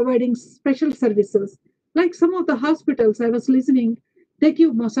 they're providing special services. Like some of the hospitals I was listening, they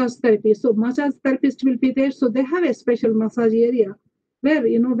give massage therapy. So massage therapist will be there. So they have a special massage area where,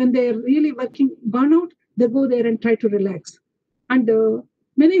 when they're really working burnout, they go there and try to relax. And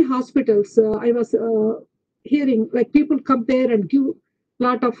many hospitals, I was hearing, like people come there and give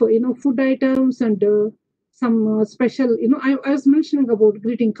lot of, food items and some special, I was mentioning about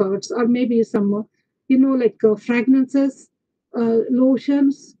greeting cards or maybe some, like fragrances,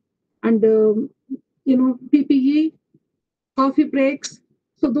 lotions, and, PPE, coffee breaks.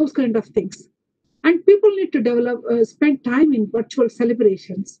 So those kind of things. And people need to develop, spend time in virtual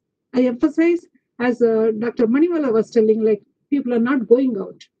celebrations. I emphasize, as Dr. Maniwala was telling, like people are not going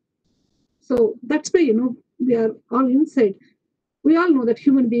out. So that's why, we are all inside. We all know that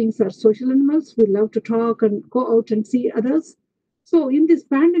human beings are social animals. We love to talk and go out and see others. So in this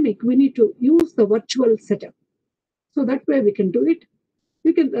pandemic, we need to use the virtual setup. So that way we can do it.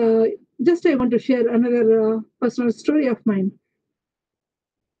 You can I want to share another personal story of mine.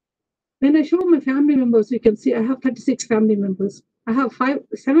 When I show my family members, you can see I have 36 family members. I have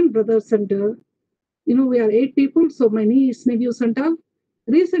 7 brothers, and we are 8 people. So my niece, nephews, and all.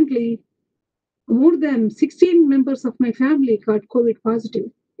 Recently, more than 16 members of my family got COVID positive.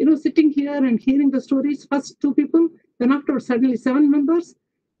 Sitting here and hearing the stories, first 2 people, then afterwards suddenly 7 members.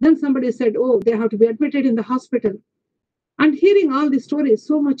 Then somebody said, oh, they have to be admitted in the hospital. And hearing all these stories,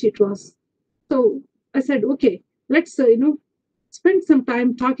 so much it was. So I said, okay, let's, spend some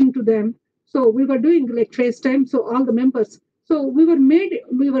time talking to them. So we were doing like FaceTime. So all the members, so we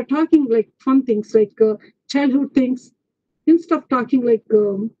were talking like fun things, like childhood things. Instead of talking like,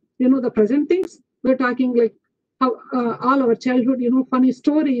 the present things, we're talking like how all our childhood, funny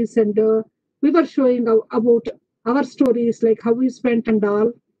stories. And we were showing about our stories, like how we spent and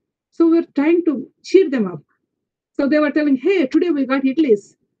all. So we're trying to cheer them up. So they were telling, hey, today we got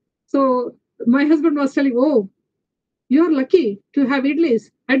idlis. So my husband was telling, oh, you're lucky to have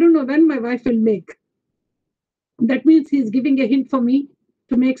idlis. I don't know when my wife will make. That means he's giving a hint for me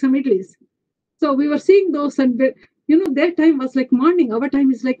to make some idlis. So we were seeing those, and their time was like morning. Our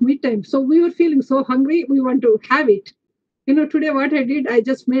time is like midtime. So we were feeling so hungry. We want to have it. Today what I did, I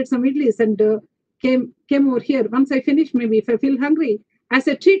just made some idlis and came over here. Once I finish, maybe if I feel hungry, as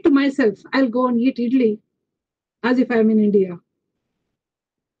a treat to myself, I'll go and eat idli as if I'm in India.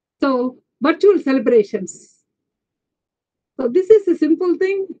 So virtual celebrations. So this is a simple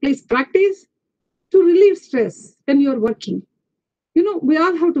thing. Please practice to relieve stress when you're working. We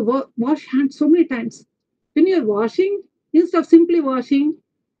all have to wash hands so many times. When you're washing, instead of simply washing,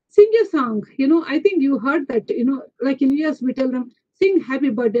 sing a song. I think you heard that, like in US, we tell them, sing happy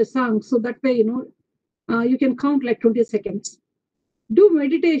birthday song. So that way, you can count like 20 seconds. Do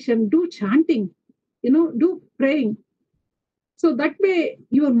meditation, do chanting, do praying. So that way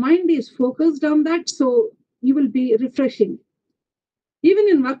your mind is focused on that. So you will be refreshing. Even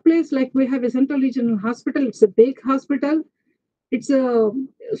in workplace, like we have a central regional hospital, it's a big hospital. It's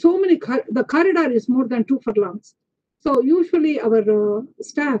so many, the corridor is more than 2 furlongs. So usually our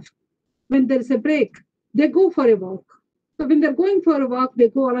staff, when there is a break, they go for a walk. So when they're going for a walk, they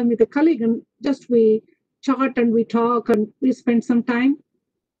go along with a colleague and just we chat and we talk and we spend some time.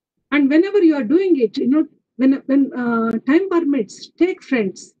 And whenever you are doing it, when time permits, take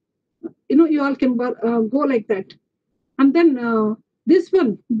friends. You all can go like that. And then this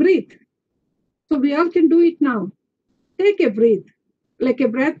one, breathe. So we all can do it now. Take a breath, like a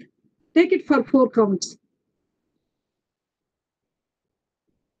breath. Take it for 4 counts.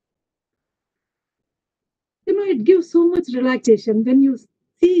 It gives so much relaxation. When you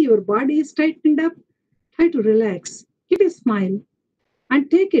see your body is tightened up, try to relax. Give a smile and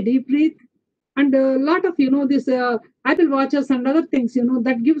take a deep breath. And a lot of, this Apple watches and other things,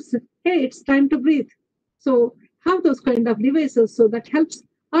 that gives, hey, it's time to breathe. So have those kind of devices, so that helps,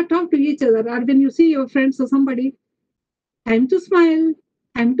 or talk to each other, or when you see your friends or somebody, time to smile,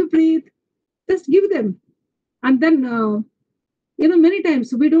 time to breathe, just give them. And then many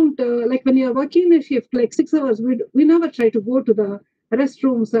times we don't, like when you're working a shift like 6 hours, we never try to go to the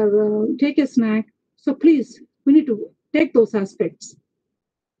restrooms or take a snack. So please, we need to take those aspects.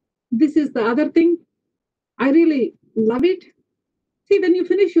 This is the other thing. I really love it. See, when you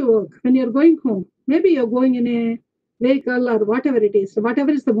finish your work, when you're going home, maybe you're going in a vehicle or whatever it is,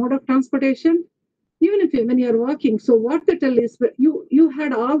 whatever is the mode of transportation, even if when you're walking. So what they tell is you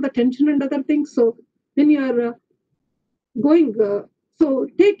had all the tension and other things. So when you're going, so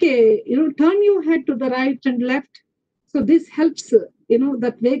take a, turn your head to the right and left. So this helps,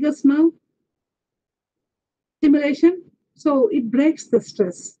 that vagus nerve stimulation. So it breaks the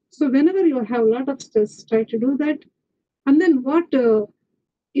stress. So whenever you have a lot of stress, try to do that. And then what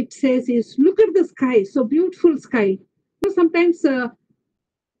it says is, look at the sky, so beautiful sky. Sometimes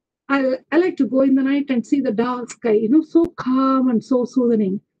I like to go in the night and see the dark sky, so calm and so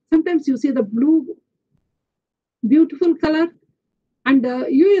soothing. Sometimes you see the blue, beautiful color. And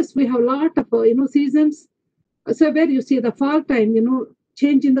US, we have a lot of, seasons. So where you see the fall time,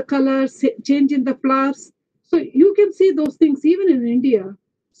 change in the colors, change in the flowers. So you can see those things even in India.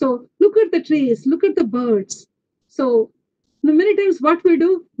 So look at the trees, look at the birds. So many times what we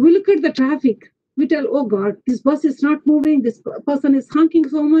do, we look at the traffic. We tell, oh God, this bus is not moving, this person is honking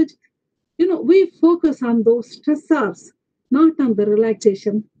so much. We focus on those stressors, not on the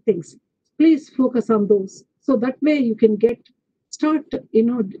relaxation things. Please focus on those. So that way you can start,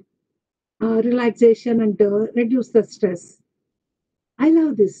 relaxation and reduce the stress. I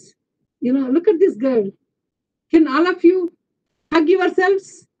love this. Look at this girl. Can all of you hug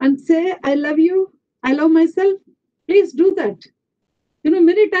yourselves and say, I love you, I love myself? Please do that.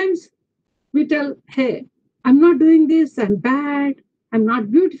 Many times we tell, hey, I'm not doing this, I'm bad, I'm not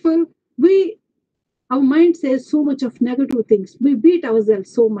beautiful. Our mind says so much of negative things. We beat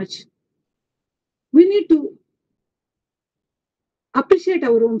ourselves so much. We need to appreciate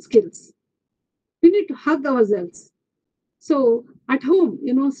our own skills. We need to hug ourselves. So at home,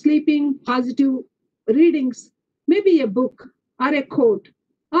 sleeping, positive readings, maybe a book or a quote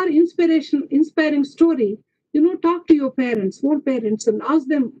or inspiring story. Talk to your parents, old parents, and ask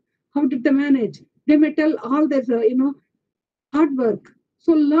them how did they manage. They may tell all their, hard work.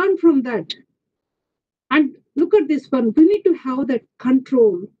 So learn from that. And look at this one. We need to have that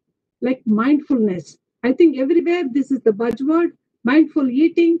control, like mindfulness. I think everywhere this is the buzzword: mindful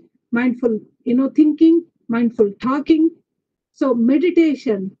eating, mindful, thinking, mindful talking. So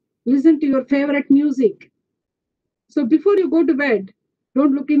meditation, listen to your favorite music. So before you go to bed,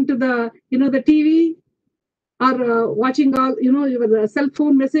 don't look into the TV or watching all, your cell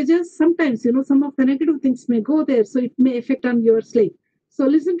phone messages. Sometimes, some of the negative things may go there, so it may affect on your sleep. So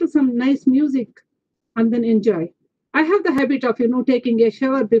listen to some nice music and then enjoy. I have the habit of, taking a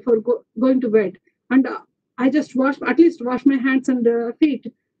shower before going to bed. And I just at least wash my hands and feet.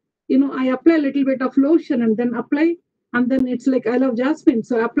 I apply a little bit of lotion and then apply. And then it's like, I love jasmine.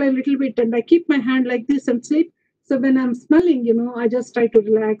 So I apply a little bit and I keep my hand like this and sleep. So when I'm smelling, I just try to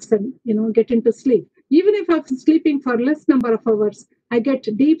relax and, get into sleep. Even if I'm sleeping for less number of hours, I get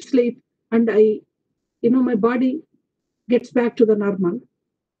deep sleep and my body gets back to the normal.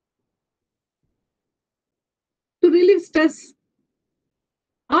 To relieve stress,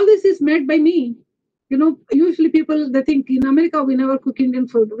 all this is made by me. Usually people, they think in America we never cook Indian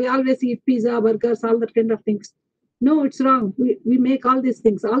food. We always eat pizza, burgers, all that kind of things. No, it's wrong. We make all these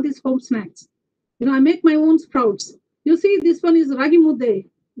things, all these home snacks. I make my own sprouts. You see, this one is ragi mudde,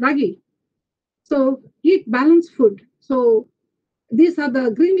 ragi. So eat balanced food. So these are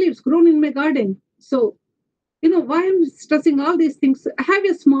the green leaves grown in my garden. So why I'm stressing all these things. Have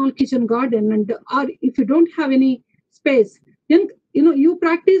a small kitchen garden, and or if you don't have any space, then you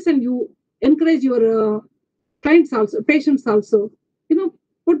practice and you encourage your clients also, patients also.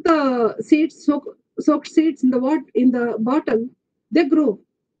 Put the seeds, soaked seeds in the bottle. They grow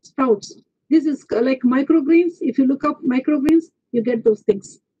sprouts. This is like microgreens. If you look up microgreens, you get those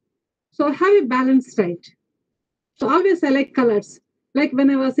things. So have a balanced diet. So always I like colors. Like when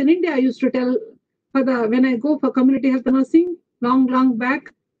I was in India, I used to tell when I go for community health nursing, long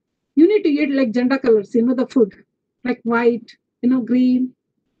back, you need to eat like gender colors, the food, like white, green,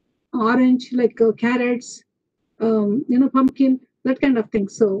 orange, like carrots, pumpkin, that kind of thing.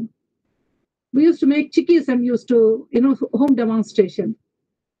 So we used to make chickies and used to, home demonstration.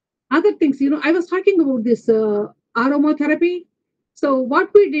 Other things, I was talking about this aromatherapy. So what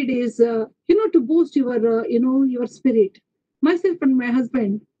we did is, to boost your, your spirit. Myself and my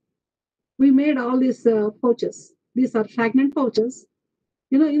husband, we made all these pouches. These are fragrant pouches.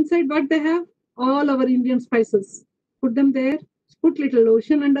 Inside what they have? All our Indian spices. Put them there, put little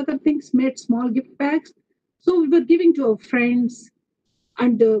lotion and other things, made small gift bags. So we were giving to our friends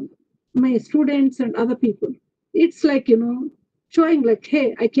and my students and other people. It's like, showing like,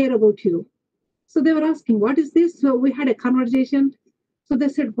 hey, I care about you. So they were asking, what is this? So we had a conversation. So they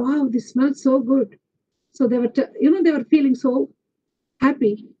said, wow, this smells so good. So they were, they were feeling so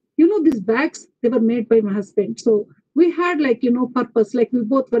happy. These bags, they were made by my husband. So we had like, purpose, like we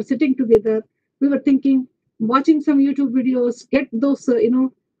both were sitting together. We were thinking, watching some YouTube videos, get those,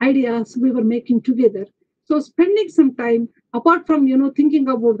 ideas we were making together. So spending some time apart from, thinking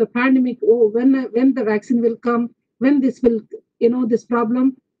about the pandemic, oh, when the vaccine will come, when this will, this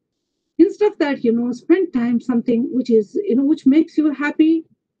problem, instead of that, spend time something which is, which makes you happy,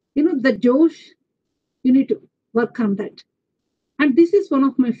 the Josh, you need to work on that. And this is one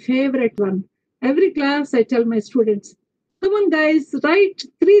of my favorite one. Every class I tell my students, come on guys, write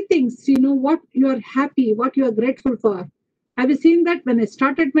 3 things, what you are happy, what you are grateful for. Have you seen that when I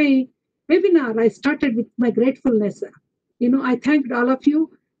started my webinar, I started with my gratefulness. I thanked all of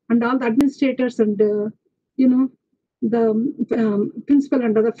you and all the administrators and, the principal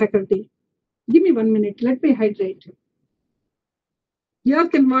and other faculty. Give me 1 minute. Let me hydrate. You all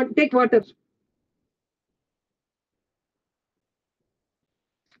can take water.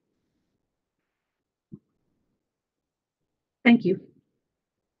 Thank you.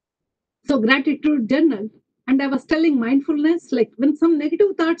 So gratitude journal. And I was telling mindfulness, like when some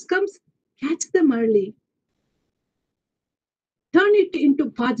negative thoughts comes, catch them early. Turn it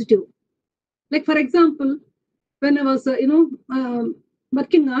into positive. Like for example, when I was,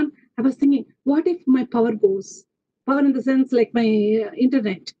 working on, I was thinking, what if my power goes? Power in the sense like my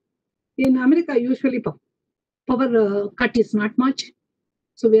internet. In America, usually power cut is not much.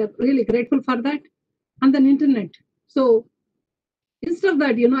 So we are really grateful for that. And then internet. So instead of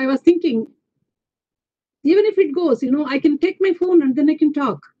that, I was thinking, even if it goes, I can take my phone and then I can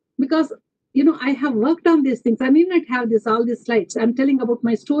talk because, I have worked on these things. I need not have all these slides. I'm telling about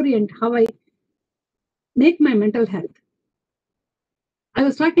my story and how I make my mental health. I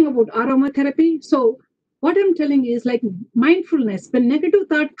was talking about aromatherapy. So what I'm telling is like mindfulness. When negative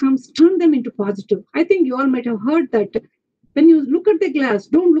thought comes, turn them into positive. I think you all might have heard that when you look at the glass,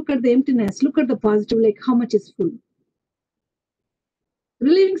 don't look at the emptiness, look at the positive, like how much is full.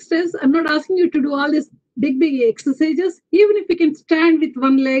 Relieving stress, I'm not asking you to do all these big exercises. Even if you can stand with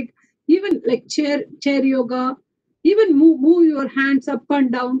one leg, even like chair yoga, even move your hands up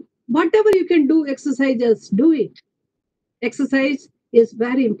and down, whatever you can do exercises, do it. Exercise is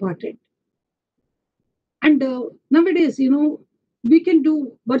very important. And nowadays, we can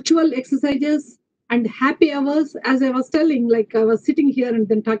do virtual exercises and happy hours. As I was telling, like I was sitting here and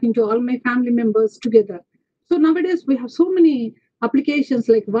then talking to all my family members together. So nowadays we have so many applications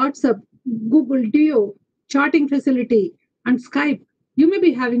like WhatsApp, Google Duo, charting facility, and Skype. You may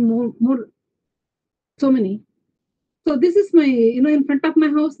be having more, so many. So this is my, in front of my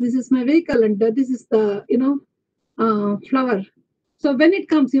house, this is my vehicle, and this is the, flower. So when it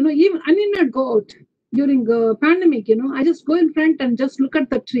comes, even I need not go out during pandemic, I just go in front and just look at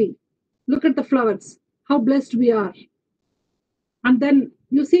the tree, look at the flowers, how blessed we are. And then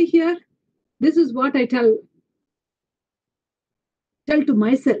you see here, this is what I tell to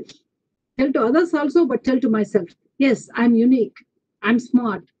myself, tell to others also, but tell to myself. Yes, I'm unique, I'm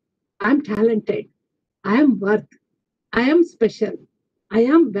smart, I'm talented, I am worth, I am special, I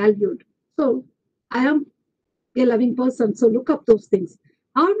am valued. So I am a loving person. So look up those things.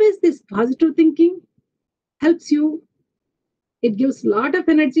 Always this positive thinking helps you. It gives a lot of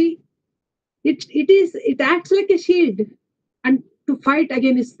energy. It acts like a shield and to fight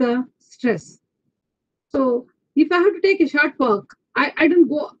against the stress. So if I have to take a short walk, I don't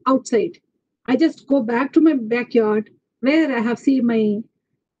go outside. I just go back to my backyard where I have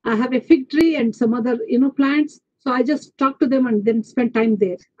a fig tree and some other, plants. So I just talk to them and then spend time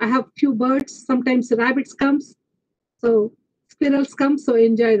there. I have few birds. Sometimes rabbits comes. So squirrels come. So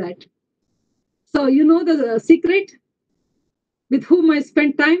enjoy that. So you know the secret with whom I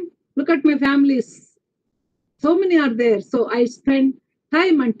spend time. Look at my families. So many are there. So I spend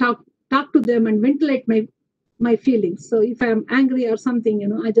time and talk to them and ventilate my feelings. So if I'm angry or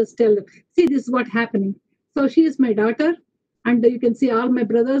something, I just tell them, see, this is what happening. So she is my daughter, and you can see all my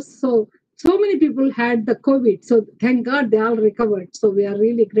brothers. So many people had the COVID. So thank God they all recovered. So we are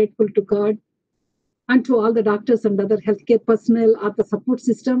really grateful to God and to all the doctors and other healthcare personnel or the support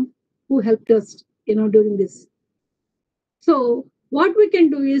system who helped us, during this. So what we can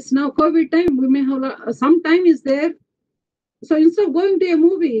do is now COVID time, we may have some time is there. So instead of going to a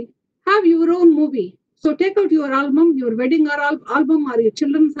movie, have your own movie. So take out your album, your wedding or album or your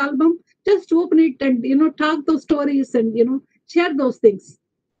children's album, just open it and, talk those stories and, share those things.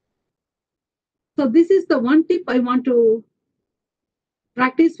 So this is the one tip I want to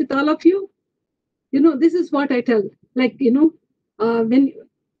practice with all of you. This is what I tell. Like,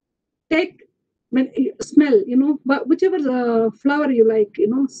 when you smell, but whichever flower you like,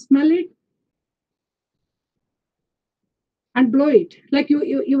 smell it and blow it. Like your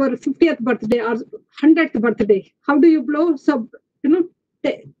 50th birthday or 100th birthday. How do you blow? So,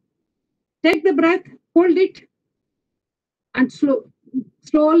 take the breath, hold it, and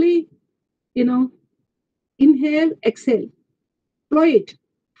slowly, inhale, exhale, blow it.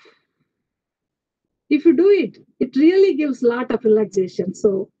 If you do it, it really gives a lot of relaxation.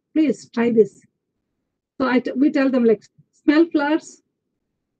 So please try this. So we tell them like smell flowers,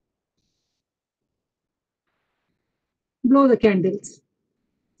 blow the candles.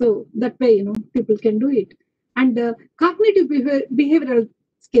 So that way, people can do it. And cognitive behavioral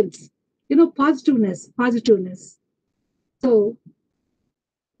skills, positiveness. So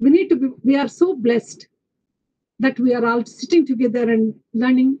we are so blessed that we are all sitting together and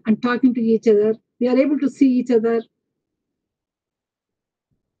learning and talking to each other. We are able to see each other.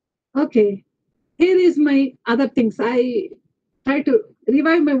 Okay, here is my other things. I try to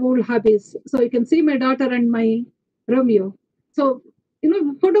revive my old hobbies. So you can see my daughter and my Romeo. So,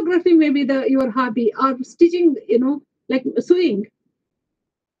 photography may be your hobby, or stitching, like sewing,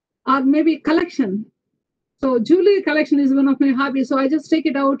 or maybe collection. So jewelry collection is one of my hobbies. So I just take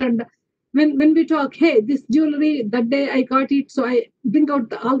it out, and when we talk, hey, this jewelry, that day I got it. So I bring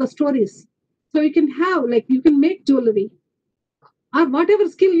out all the stories. So you can make jewelry, or whatever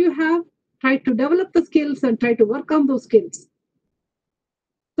skill you have, try to develop the skills and try to work on those skills.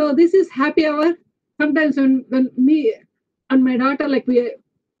 So this is happy hour. Sometimes when me and my daughter, like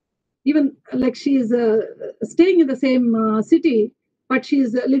even like she's staying in the same city, but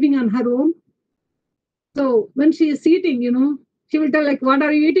she's living on her own. So when she is eating, she will tell like, what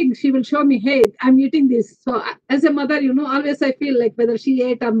are you eating? She will show me, hey, I'm eating this. So as a mother, always I feel like whether she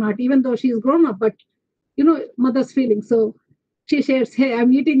ate or not, even though she's grown up, but mother's feeling. So she shares, hey,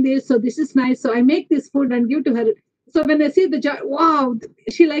 I'm eating this, so this is nice. So I make this food and give to her. So when I see wow,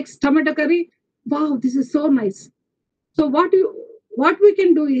 she likes tomato curry. Wow, this is so nice. So what we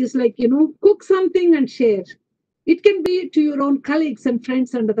can do is like, cook something and share. It can be to your own colleagues and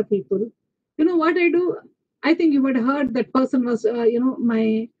friends and other people. What I do, I think you might have heard that person was,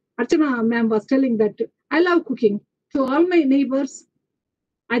 my Archana ma'am was telling that I love cooking. So all my neighbors,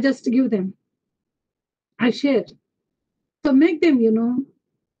 I just give them. I share. So make them,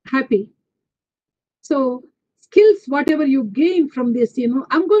 happy. So skills, whatever you gain from this,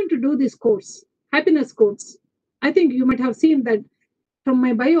 I'm going to do this course, happiness course. I think you might have seen that from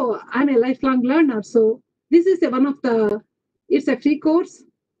my bio, I'm a lifelong learner. So this is it's a free course.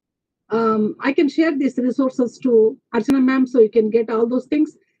 I can share these resources to Archana ma'am so you can get all those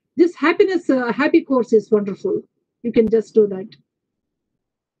things. This happy course is wonderful. You can just do that.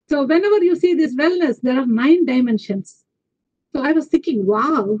 So whenever you see this wellness, there are 9 dimensions. So I was thinking,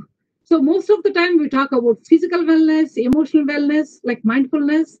 wow. So most of the time we talk about physical wellness, emotional wellness, like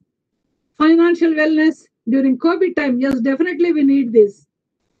mindfulness, financial wellness. During COVID time, yes, definitely we need this.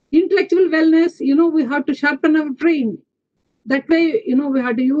 Intellectual wellness, we have to sharpen our brain. That way, we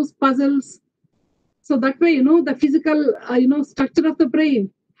have to use puzzles. So that way, the physical, structure of the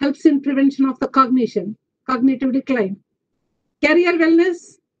brain helps in prevention of the cognitive decline. Career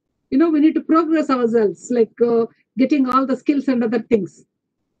wellness, we need to progress ourselves, like getting all the skills and other things.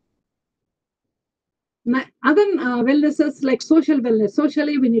 Other wellnesses like social wellness.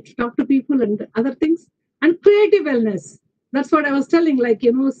 Socially, we need to talk to people and other things. And creative wellness. That's what I was telling, like,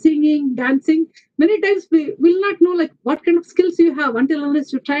 singing, dancing. Many times we will not know like what kind of skills you have until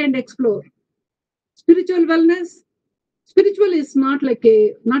unless you try and explore. Spiritual wellness. Spiritual is not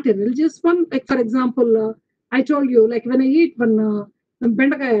not a religious one. Like, for example, I told you, like when I eat one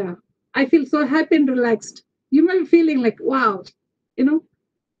bendakaya, I feel so happy and relaxed. You may be feeling like, wow,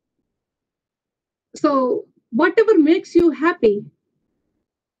 So whatever makes you happy.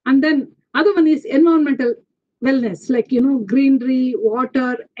 And then other one is environmental wellness, like, greenery,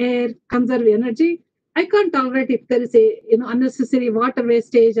 water, air, conserve energy. I can't tolerate if there is a, unnecessary water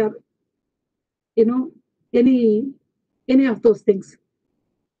wastage or, any of those things.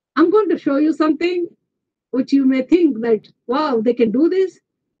 I'm going to show you something which you may think that, wow, they can do this.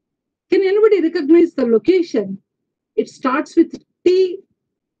 Can anybody recognize the location? It starts with T.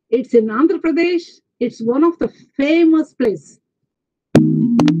 It's in Andhra Pradesh. It's one of the famous places.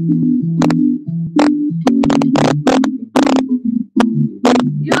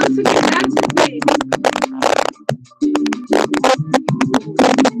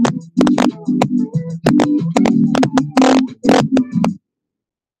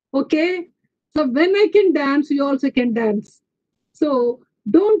 Okay? So when I can dance, you also can dance. So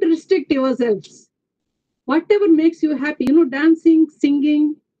don't restrict yourselves. Whatever makes you happy, dancing,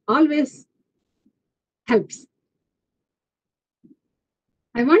 singing always helps.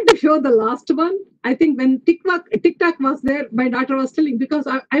 I want to show the last one. I think when TikTok was there, my daughter was telling, because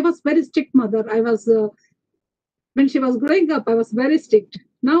I was very strict mother. I was, when she was growing up, I was very strict.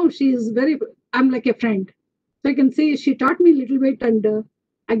 Now she is I'm like a friend. So I can say she taught me a little bit. And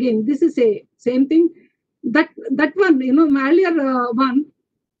again, this is a same thing. That one, my earlier one,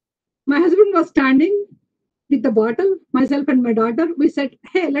 my husband was standing with the bottle, myself and my daughter. We said,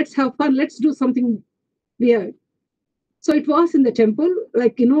 hey, let's have fun. Let's do something weird. So it was in the temple,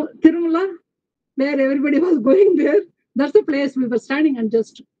 like, Tirumala, where everybody was going there. That's the place we were standing and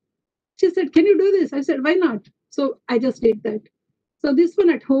just, she said, can you do this? I said, why not? So I just did that. So this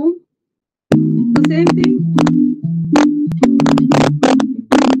one at home, the same thing.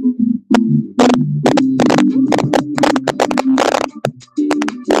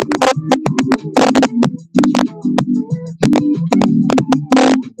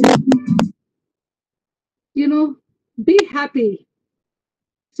 Be happy.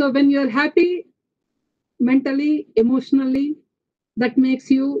 So when you're happy, mentally, emotionally, that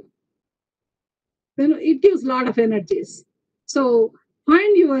makes you, it gives a lot of energies. So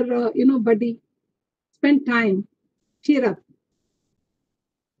find your, buddy, spend time, cheer up.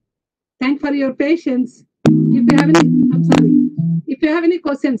 Thank for your patience. If you have any, I'm sorry. If you have any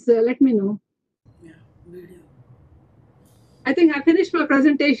questions, let me know. Yeah, video. I think I finished my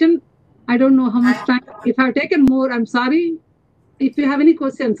presentation. I don't know how much time. If I've taken more, I'm sorry. If you have any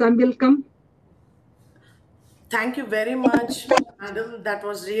questions, I'm welcome. Thank you very much, madam. That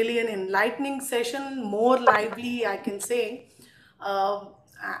was really an enlightening session, more lively, I can say. Uh,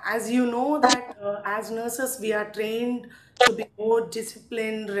 as you know that as nurses, we are trained to be more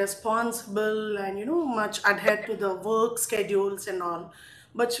disciplined, responsible, and much adhere to the work schedules and all.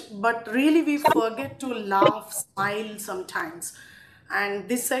 But really, we forget to laugh, smile sometimes. And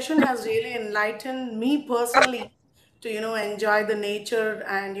this session has really enlightened me personally to enjoy the nature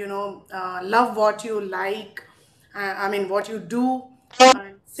and love what you like, I mean what you do,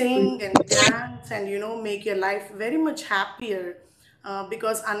 and sing and dance and make your life very much happier,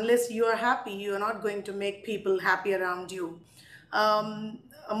 because unless you are happy, you are not going to make people happy around you. um,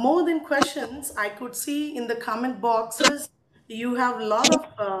 More than questions, I could see in the comment boxes you have a lot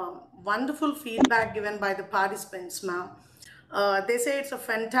of wonderful feedback given by the participants, ma'am. They say it's a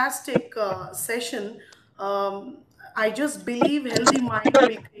fantastic session. I just believe healthy mind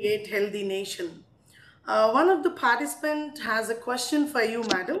will create healthy nation. One of the participants has a question for you,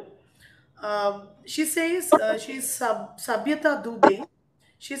 madam. She says, she's Sabyata Dubey.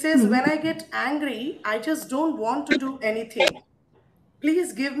 She says, when I get angry, I just don't want to do anything.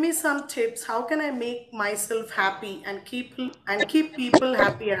 Please give me some tips. How can I make myself happy and keep people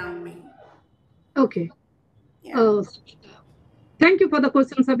happy around me? Okay. Yeah. Uh, Thank you for the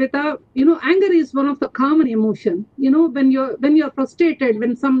question, Sabita. Anger is one of the common emotion. When you're frustrated,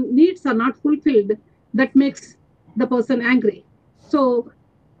 when some needs are not fulfilled, that makes the person angry. So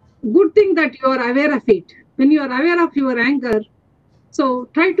good thing that you are aware of it. When you are aware of your anger, so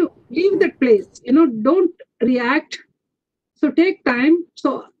try to leave that place. Don't react. So take time.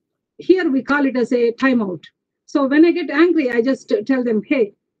 So here we call it as a timeout. So when I get angry, I just tell them,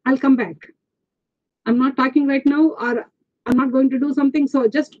 hey, I'll come back. I'm not talking right now, or I'm not going to do something. So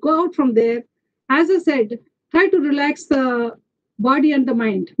just go out from there. As I said, try to relax the body and the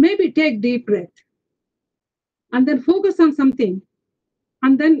mind. Maybe take deep breath and then focus on something.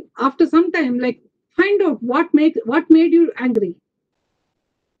 And then after some time, like find out what made you angry.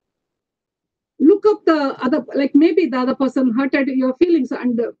 Look up the other, like maybe the other person hurted your feelings.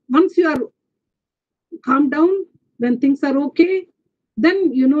 And once you are calm down, when things are okay,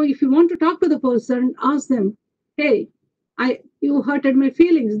 then if you want to talk to the person, ask them, hey, you hurted my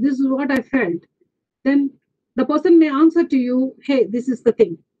feelings, this is what I felt. Then the person may answer to you, hey, this is the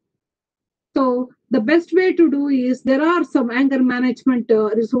thing. So the best way to do is, there are some anger management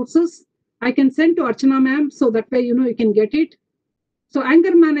resources I can send to Archana ma'am, so that way you can get it. So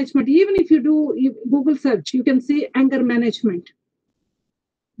anger management, even if you do Google search, you can see anger management.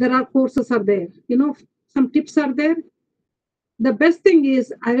 There are courses are there, some tips are there. The best thing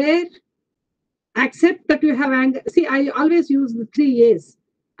is aware, accept that you have anger. See, I always use the 3 A's: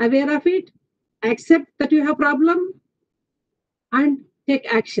 aware of it, accept that you have problem, and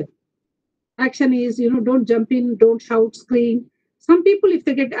take action. Action is, don't jump in, don't shout, scream. Some people, if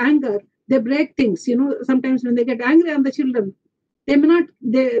they get anger, they break things. Sometimes when they get angry on the children, they may not,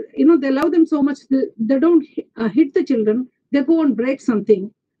 they love them so much, they don't hit the children, they go and break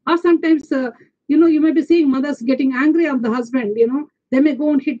something. Or sometimes, you may be seeing mothers getting angry on the husband, they may go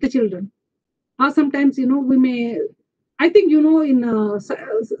and hit the children. Or sometimes, we may, I think, in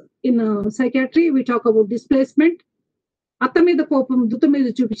psychiatry, we talk about displacement. అత్త మీద కోపం దుత్త మీద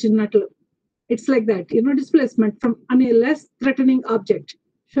చూపించినట్లు. It's like that, displacement from a less threatening object,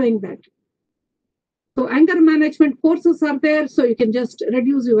 showing that. So anger management courses are there, so you can just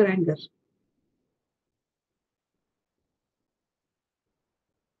reduce your anger.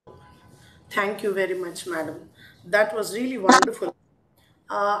 Thank you very much, madam. That was really wonderful.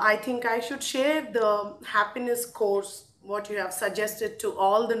 I think I should share the happiness course, what you have suggested to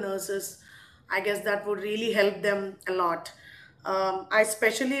all the nurses. I guess that would really help them a lot. I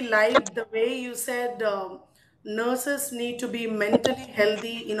especially like the way you said nurses need to be mentally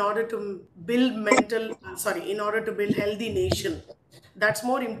healthy in order to build in order to build healthy nation. That's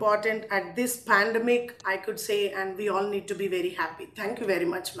more important at this pandemic, I could say, and we all need to be very happy. Thank you very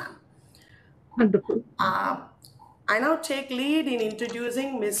much, ma'am. Wonderful. I now take lead in introducing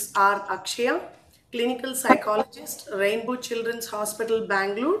Ms. R. Akshaya, clinical psychologist, Rainbow Children's Hospital,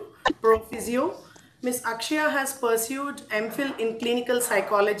 Bangalore, Pro Physio. Ms. Akshaya has pursued MPhil in clinical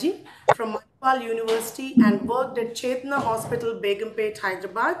psychology from Manipal University and worked at Chetna Hospital, Begumpet,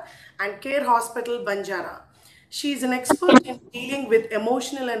 Hyderabad, and Care Hospital, Banjara. She is an expert in dealing with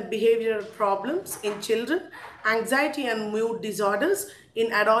emotional and behavioral problems in children, anxiety and mood disorders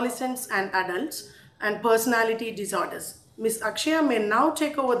in adolescents and adults, and personality disorders. Ms. Akshaya may now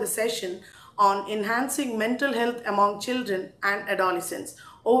take over the session on enhancing mental health among children and adolescents.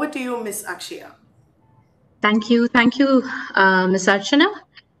 Over to you, Ms. Akshaya. Thank you, Ms. Archana.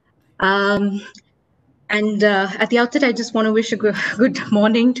 And at the outset, I just want to wish a good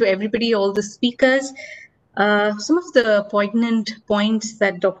morning to everybody, all the speakers. Some of the poignant points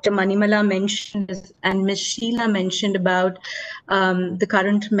that Dr. Manimala mentioned and Ms. Sheila mentioned about the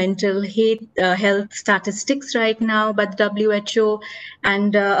current mental health statistics right now by the WHO,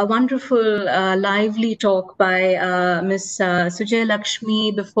 and a wonderful lively talk by Ms. Sujay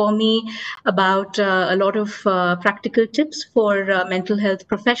Lakshmi before me about a lot of practical tips for mental health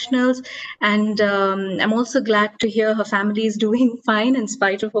professionals. And I'm also glad to hear her family is doing fine in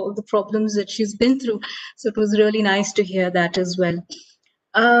spite of all the problems that she's been through. So it was really nice to hear that as well.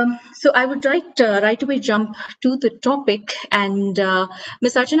 So I would right away jump to the topic, and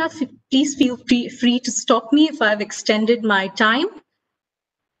Ms. Archana, please feel free to stop me if I've extended my time.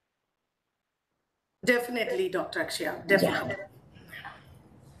 Definitely, Dr. Akshaya, definitely.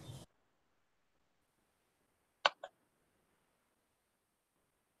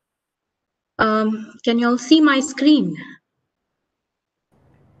 Yeah. Can you all see my screen?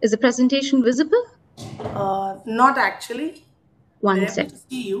 Is the presentation visible? Not actually. One We're able second. to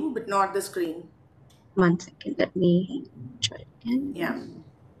see you, but not the screen. 1 second. Let me try again. Yeah.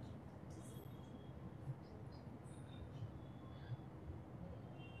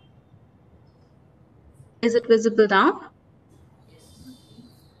 Is it visible now?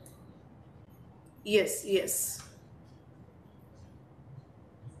 Yes, yes.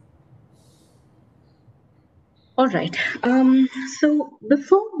 All right. So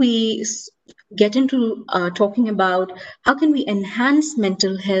before we get into talking about how can we enhance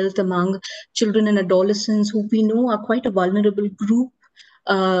mental health among children and adolescents who we know are quite a vulnerable group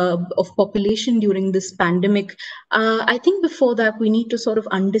of population during this pandemic, I think before that we need to sort of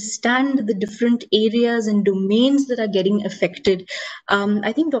understand the different areas and domains that are getting affected.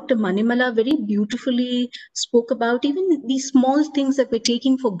 I think Dr. Manimala very beautifully spoke about even these small things that we're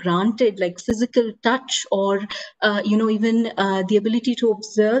taking for granted, like physical touch or even the ability to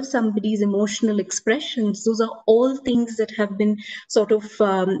observe somebody's emotional expressions. Those are all things that have been sort of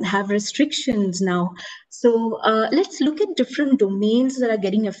have restrictions now. So let's look at different domains that are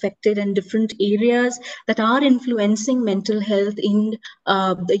getting affected and different areas that are influencing mental health in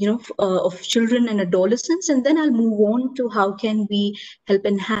of children and adolescents, and then I'll move on to how can we help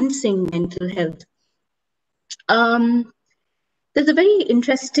enhancing mental health. There's a very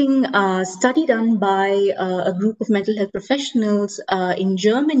interesting study done by a group of mental health professionals in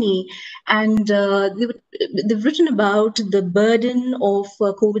Germany, and they've written about the burden of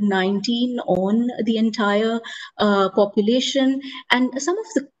COVID-19 on the entire population, and some of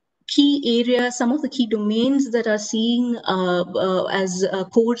the key areas, some of the key domains that are seeing as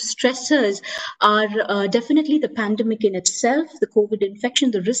core stressors are definitely the pandemic in itself, the COVID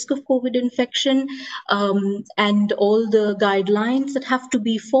infection, the risk of COVID infection, and all the guidelines that have to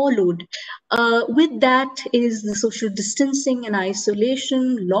be followed. With that is the social distancing and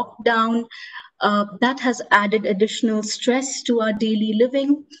isolation, lockdown, that has added additional stress to our daily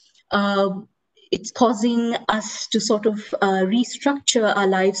living. it's causing us to sort of restructure our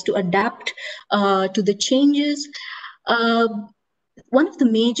lives to adapt to the changes. Uh, One of the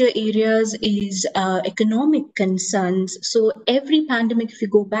major areas is economic concerns. So every pandemic, if you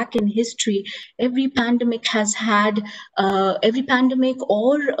go back in history, every pandemic every pandemic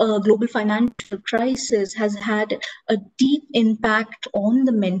or global financial crisis has had a deep impact on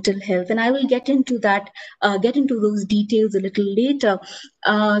the mental health. And I will get into those details a little later.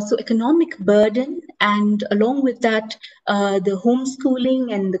 So economic burden, and along with that, the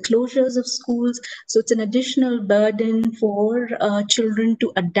homeschooling and the closures of schools. So it's an additional burden for children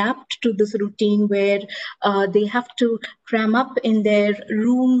to adapt to this routine where they have to cram up in their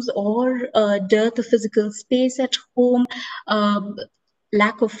rooms, or dearth of physical space at home,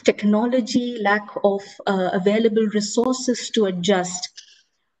 lack of technology, lack of available resources to adjust.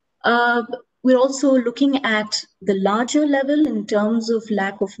 Uh, we're also looking at the larger level in terms of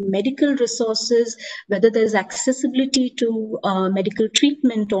lack of medical resources, whether there's accessibility to medical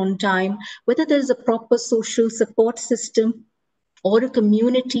treatment on time, whether there's a proper social support system, or a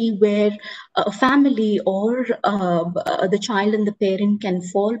community where a family or the child and the parent can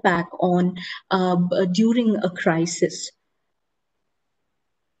fall back on during a crisis.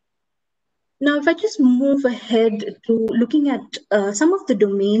 Now, if I just move ahead to looking at some of the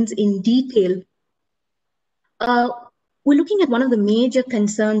domains in detail, we're looking at one of the major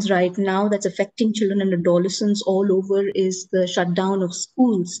concerns right now that's affecting children and adolescents all over is the shutdown of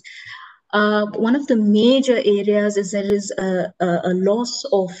schools. One of the major areas is there is a loss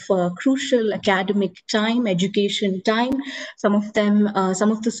of crucial academic time, education time. Some of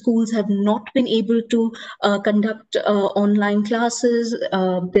the schools have not been able to conduct online classes.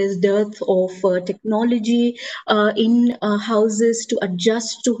 There's dearth of technology in houses to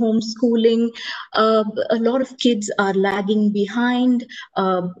adjust to homeschooling. A lot of kids are lagging behind.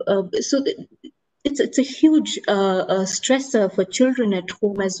 So it's a huge stressor for children at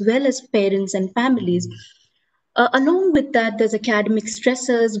home as well as parents and families. Along with that, there's academic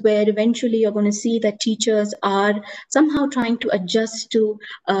stressors where eventually you're going to see that teachers are somehow trying to adjust to,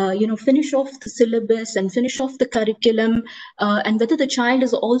 finish off the syllabus and finish off the curriculum, and whether the child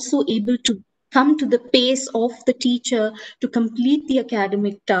is also able to come to the pace of the teacher to complete the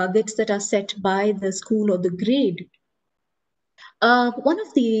academic targets that are set by the school or the grade. One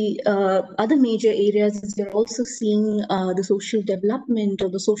of the other major areas is we're also seeing the social development or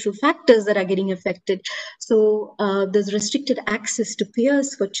the social factors that are getting affected. So there's restricted access to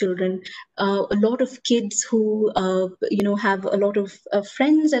peers for children. A lot of kids who have a lot of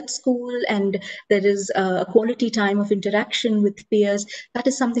friends at school, and there is a quality time of interaction with peers. That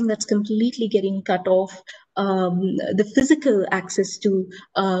is something that's completely getting cut off. The physical access to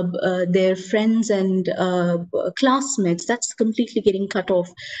their friends and classmates, that's completely getting cut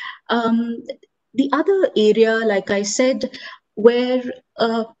off. The other area, like I said, where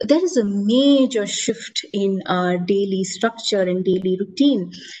there is a major shift in our daily structure and daily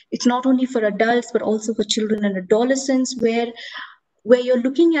routine. It's not only for adults, but also for children and adolescents, where you're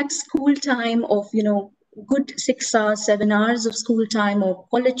looking at school time of, good 6 hours, 7 hours of school time or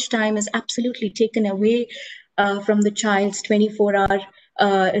college time is absolutely taken away from the child's 24-hour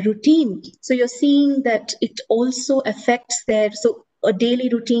routine. So you're seeing that it also affects a daily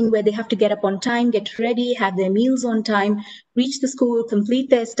routine where they have to get up on time, get ready, have their meals on time, reach the school, complete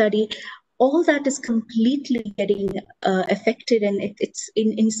their study. All that is completely getting affected, and it's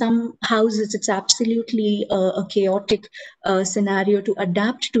in some houses it's absolutely a chaotic scenario to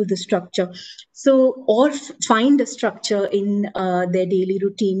adapt to the structure. So, or find a structure in their daily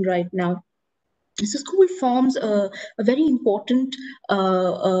routine right now. So school forms a very important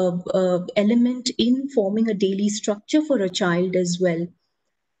element in forming a daily structure for a child as well.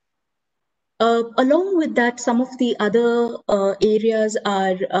 Along with that, some of the other areas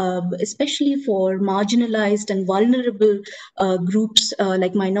are especially for marginalized and vulnerable groups,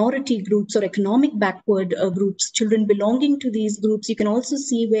 like minority groups or economic backward groups, children belonging to these groups. You can also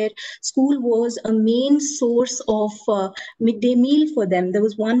see where school was a main source of midday meal for them. There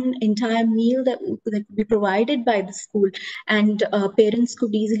was one entire meal that could be provided by the school, and parents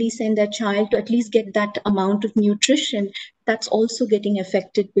could easily send their child to at least get that amount of nutrition. That's also getting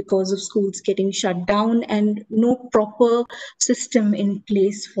affected because of schools getting shut down and no proper system in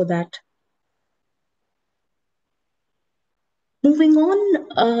place for that. Moving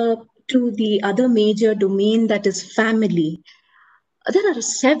on to the other major domain, that is family. There are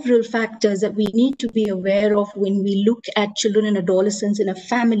several factors that we need to be aware of when we look at children and adolescents in a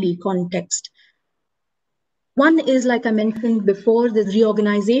family context. One is, like I mentioned before, the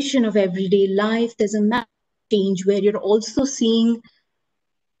reorganization of everyday life. There's a massive change where you're also seeing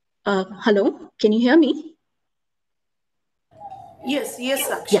Hello, can you hear me? Yes, yes,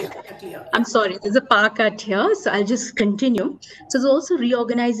 Yeah. Sakshi, clear. I'm Yeah. sorry, there's a power cut here, so I'll just continue. So there's also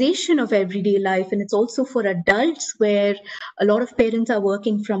reorganization of everyday life, and it's also for adults where a lot of parents are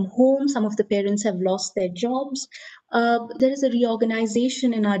working from home. Some of the parents have lost their jobs. There is a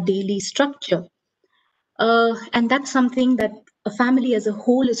reorganization in our daily structure. And that's something that a family as a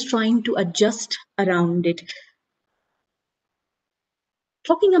whole is trying to adjust around it.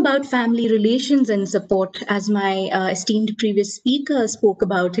 Talking about family relations and support, as my esteemed previous speaker spoke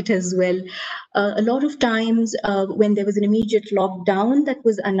about it as well, a lot of times when there was an immediate lockdown that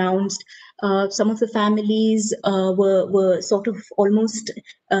was announced, some of the families were sort of almost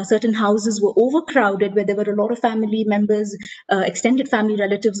certain houses were overcrowded, where there were a lot of family members, extended family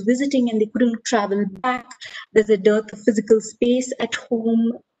relatives visiting, and they couldn't travel back. There's a dearth of physical space at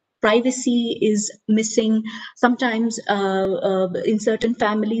home. Privacy is missing. Sometimes in certain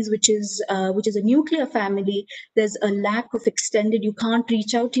families, which is a nuclear family, there's a lack of extended. You can't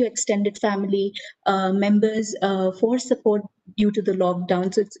reach out to your extended family members for support due to the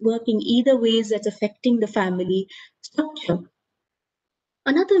lockdown. So it's working either ways. That's affecting the family structure.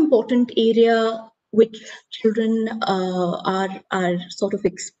 Another important area which children are sort of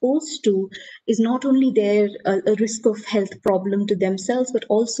exposed to is not only their a risk of health problem to themselves, but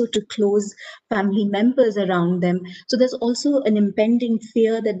also to close family members around them. So there's also an impending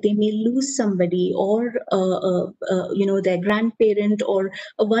fear that they may lose somebody, or their grandparent, or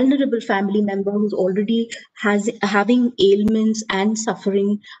a vulnerable family member who's already has having ailments and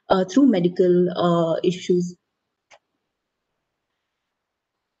suffering through medical issues.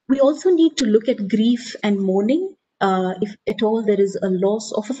 We also need to look at grief and mourning. If at all there is a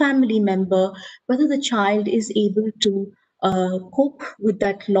loss of a family member, whether the child is able to cope with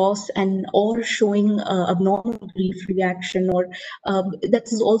that loss, and or showing abnormal grief reaction, or that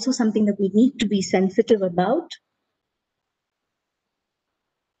is also something that we need to be sensitive about.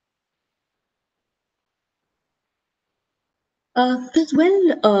 There's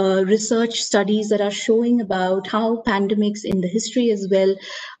research studies that are showing about how pandemics in the history as well.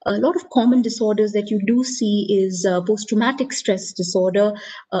 A lot of common disorders that you do see is post-traumatic stress disorder,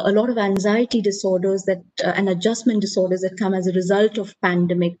 a lot of anxiety disorders that and adjustment disorders that come as a result of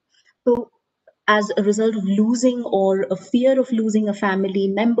pandemic. So as a result of losing, or a fear of losing a family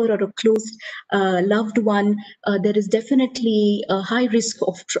member or a close loved one, there is definitely a high risk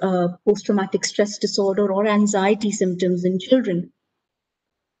of post-traumatic stress disorder or anxiety symptoms in children.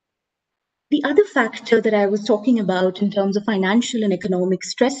 The other factor that I was talking about in terms of financial and economic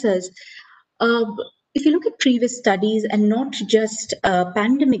stresses, uh, if you look at previous studies, and not just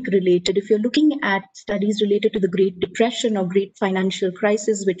pandemic related, if you're looking at studies related to the Great Depression or Great Financial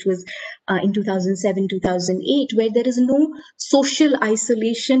Crisis, which was in 2007, 2008, where there is no social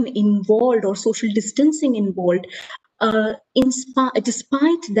isolation involved or social distancing involved,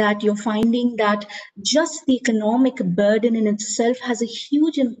 despite that, you're finding that just the economic burden in itself has a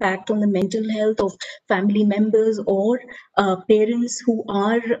huge impact on the mental health of family members, or parents who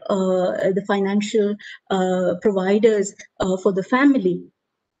are the financial providers for the family.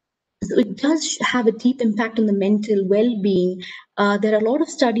 So it does have a deep impact on the mental well-being. There are a lot of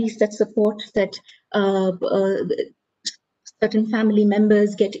studies that support that certain family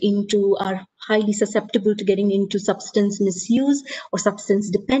members are highly susceptible to getting into substance misuse or substance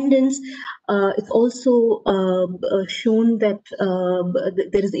dependence. It's also shown that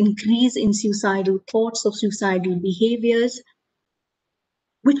there is increase in suicidal thoughts, of suicidal behaviors,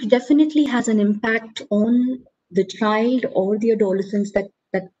 which definitely has an impact on the child or the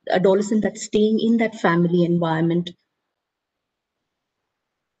adolescent that's staying in that family environment.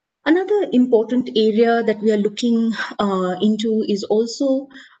 Another important area that we are looking into is also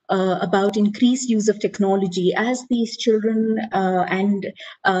about increased use of technology. As these children and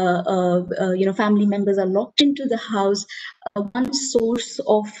family members are locked into the house, one source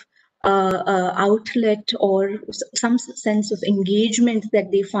of outlet or some sense of engagement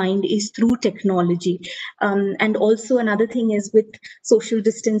that they find is through technology. And also another thing is, with social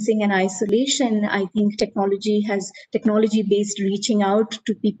distancing and isolation, I think technology-based reaching out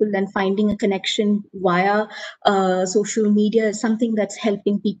to people and finding a connection via social media is something that's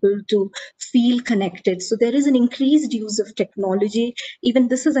helping people to feel connected. So there is an increased use of technology. Even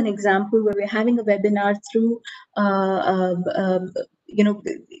this is an example where we're having a webinar through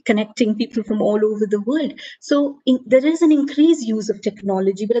connecting people from all over the world. So there is an increased use of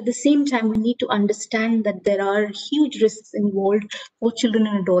technology, but at the same time, we need to understand that there are huge risks involved for children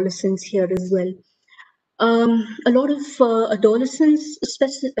and adolescents here as well. A lot of adolescents,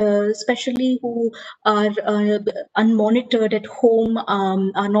 especially who are unmonitored at home,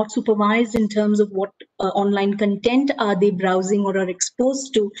 are not supervised in terms of what online content are they browsing or are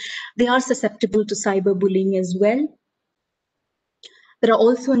exposed to. They are susceptible to cyberbullying as well. There are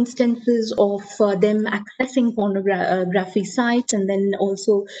also instances of them accessing pornography sites and then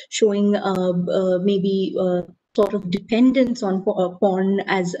also showing maybe sort of dependence on porn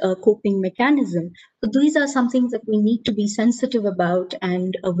as a coping mechanism. So these are some things that we need to be sensitive about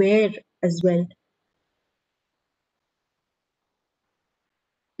and aware as well.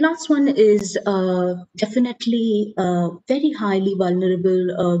 Last one is definitely very highly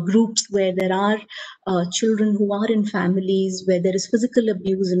vulnerable groups where there are children who are in families where there is physical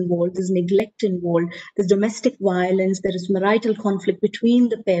abuse involved, there's neglect involved, there's domestic violence, there is marital conflict between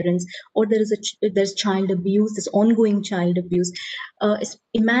the parents, or there's child abuse, there's ongoing child abuse.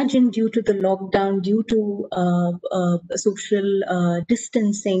 Imagine due to the lockdown, due to social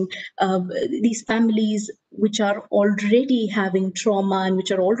distancing, these families which are already having trauma and which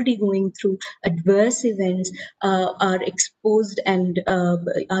are already going through adverse events are exposed and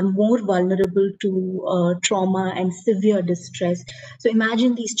are more vulnerable to trauma and severe distress. So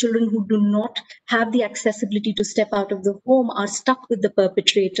imagine these children who do not have the accessibility to step out of the home are stuck with the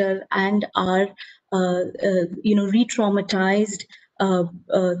perpetrator and are re-traumatized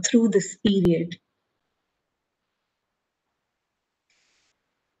through this period.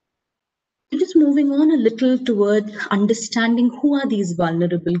 Just moving on a little toward understanding who are these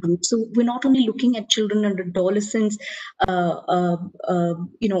vulnerable groups. So we're not only looking at children and adolescents,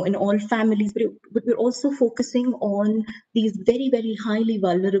 in all families, but we're also focusing on these very, very highly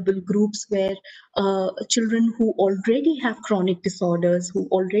vulnerable groups where children who already have chronic disorders, who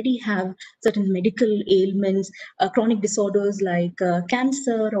already have certain medical ailments, chronic disorders like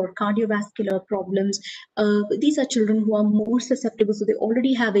cancer or cardiovascular problems. These are children who are more susceptible, so they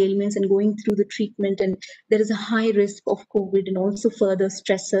already have ailments and going through the treatment, and there is a high risk of COVID and also further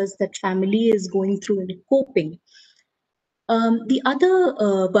stressors that family is going through and coping. The other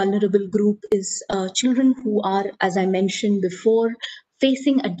vulnerable group is children who are, as I mentioned before,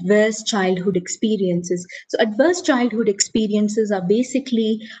 facing adverse childhood experiences. So adverse childhood experiences are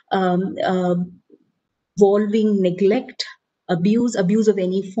basically involving neglect, abuse of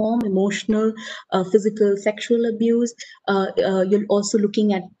any form, emotional, physical, sexual abuse. You're also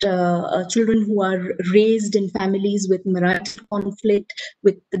looking at children who are raised in families with marital conflict,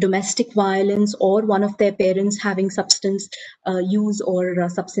 with domestic violence, or one of their parents having substance use or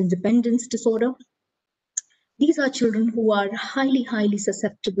substance dependence disorder. These are children who are highly, highly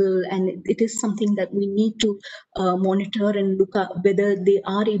susceptible, and it is something that we need to monitor and look at whether they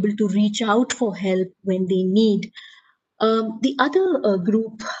are able to reach out for help when they need. The other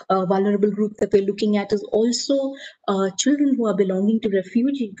vulnerable group that we're looking at is also children who are belonging to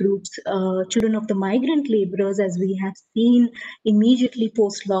refugee groups, children of the migrant laborers, as we have seen immediately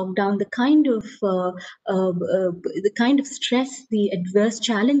post-lockdown, the kind of stress, the adverse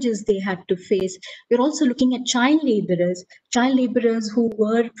challenges they had to face. We're also looking at child laborers who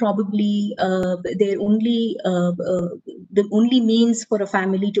were probably their only the only means for a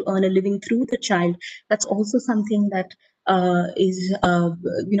family to earn a living through the child. That's also something that is a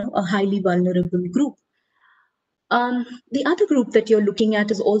highly vulnerable group. The other group that you're looking at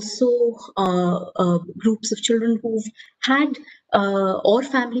is also groups of children who've had or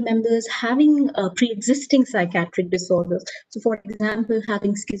family members having pre-existing psychiatric disorders. So for example,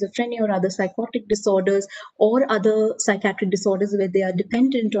 having schizophrenia or other psychotic disorders or other psychiatric disorders where they are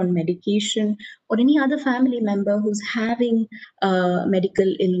dependent on medication, or any other family member who's having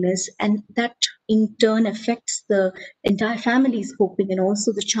medical illness, and that in turn affects the entire family's coping and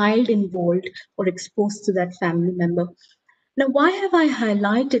also the child involved or exposed to that family member. Now, why have I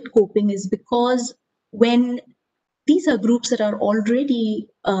highlighted coping is because when these are groups that are already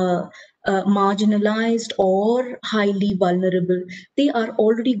marginalized or highly vulnerable. They are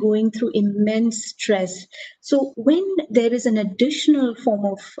already going through immense stress. So when there is an additional form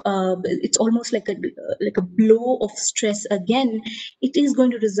of, it's almost like a blow of stress again, it is going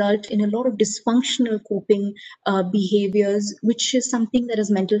to result in a lot of dysfunctional coping behaviors, which is something that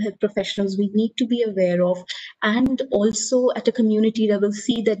as mental health professionals we need to be aware of, and also at a community level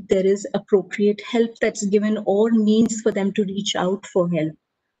see that there is appropriate help that's given or means for them to reach out for help.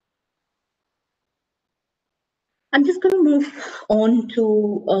 I'm just going to move on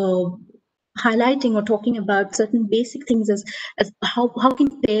to highlighting or talking about certain basic things as how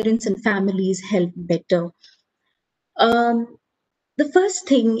can parents and families help better. The first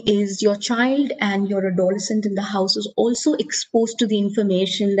thing is your child and your adolescent in the house is also exposed to the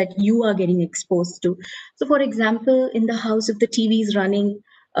information that you are getting exposed to. So, for example, in the house, if the TV is running,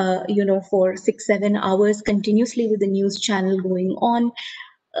 for 6, 7 hours continuously with the news channel going on,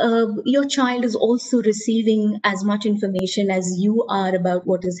 your child is also receiving as much information as you are about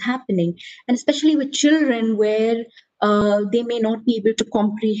what is happening. And especially with children, where they may not be able to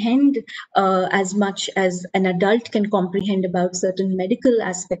comprehend as much as an adult can comprehend about certain medical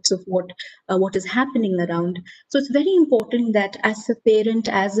aspects of what is happening around. So it's very important that as a parent,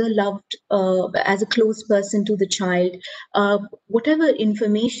 as a loved, as a close person to the child, whatever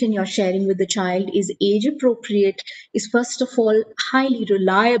information you're sharing with the child is age appropriate, is first of all highly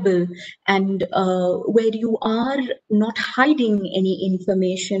reliable, and where you are not hiding any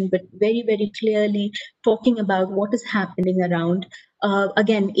information, but very, very clearly talking about what is happening around,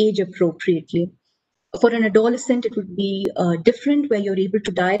 again, age appropriately. For an adolescent, it would be different, where you're able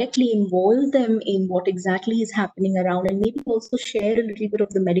to directly involve them in what exactly is happening around, and maybe also share a little bit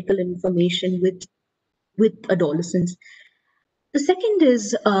of the medical information with adolescents. The second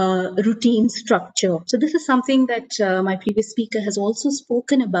is routine structure. So this is something that my previous speaker has also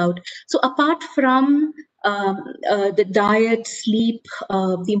spoken about. So apart from the diet, sleep,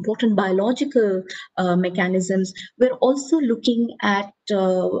 the important biological mechanisms, we're also looking at,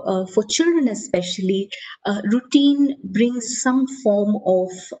 for children especially, routine brings some form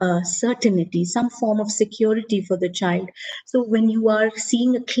of certainty, some form of security for the child. So when you are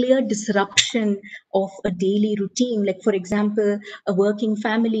seeing a clear disruption of a daily routine, like for example, a working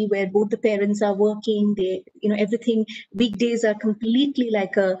family where both the parents are working, everything, weekdays are completely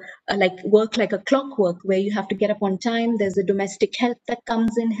like work like a clockwork, where you have to get up on time. There's a domestic help that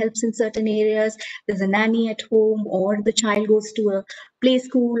comes in, helps in certain areas. There's a nanny at home, or the child goes to a play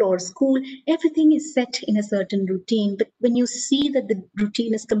school or school. Everything is set in a certain routine. But when you see that the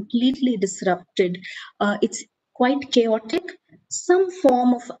routine is completely disrupted, it's quite chaotic. Some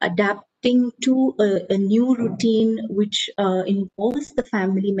form of adapting to a new routine which involves the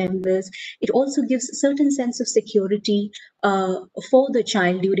family members, it also gives a certain sense of security for the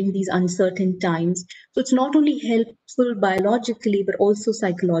child during these uncertain times. So it's not only helpful biologically, but also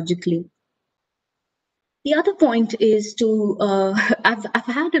psychologically. The other point is to, I've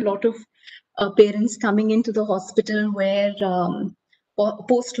had a lot of parents coming into the hospital where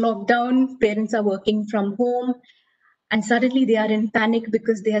post lockdown, parents are working from home, and suddenly they are in panic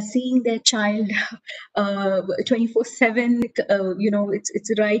because they are seeing their child 24/7.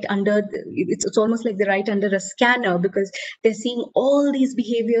 It's right under, it's almost like they're right under a scanner, because they're seeing all these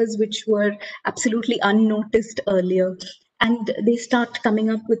behaviors which were absolutely unnoticed earlier. And they start coming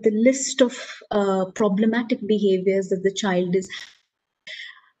up with a list of problematic behaviors that the child is having.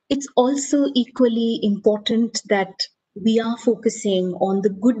 It's also equally important that we are focusing on the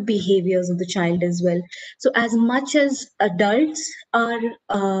good behaviors of the child as well. So as much as adults are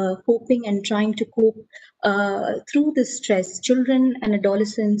coping and trying to cope through the stress, children and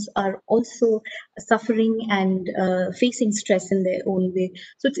adolescents are also suffering and facing stress in their own way.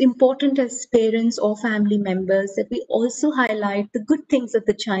 So it's important as parents or family members that we also highlight the good things that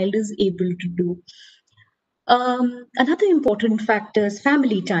the child is able to do. Another important factor is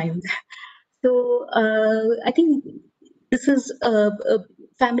family time. So I think this is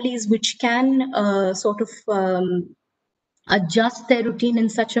families which can sort of adjust their routine in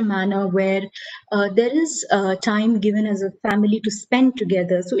such a manner where there is time given as a family to spend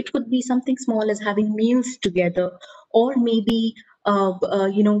together. So it could be something small as having meals together, or maybe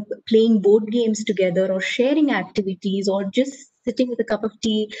playing board games together, or sharing activities, or just sitting with a cup of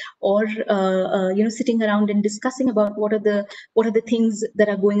tea, or sitting around and discussing about what are the things that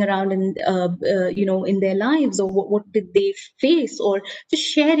are going around in their lives, or what did they face, or just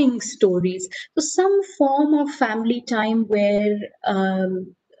sharing stories. So some form of family time where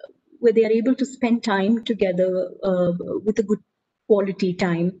they are able to spend time together with a good quality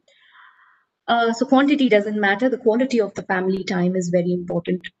time. So quantity doesn't matter. The quality of the family time is very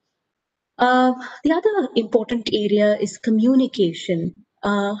important. The other important area is communication.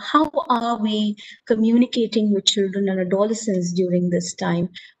 How are we communicating with children and adolescents during this time?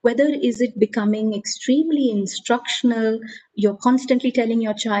 Whether is it becoming extremely instructional? You're constantly telling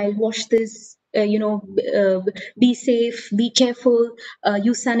your child, wash this, be safe, be careful,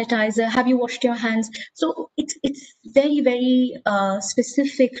 use sanitizer, have you washed your hands? So it's very, very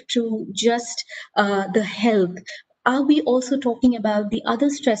specific to just the health. are we also talking about the other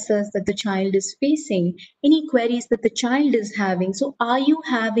stressors that the child is facing, any queries that the child is having? So are you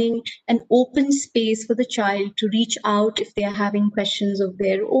having an open space for the child to reach out if they are having questions of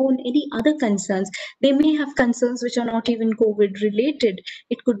their own, any other concerns? They may have concerns which are not even COVID related.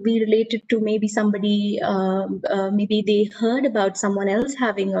 It could be related to maybe somebody, maybe they heard about someone else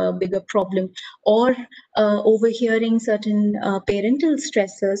having a bigger problem, or overhearing certain parental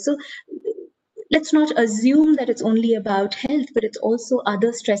stressors. So let's not assume that it's only about health, but it's also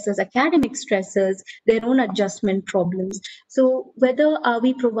other stressors, academic stressors, their own adjustment problems. So whether are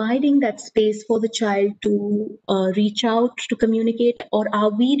we providing that space for the child to reach out to communicate, or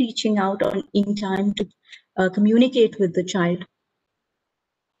are we reaching out in time to communicate with the child?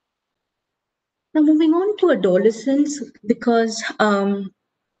 Now moving on to adolescence, because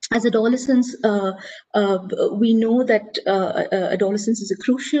as adolescents, we know that adolescence is a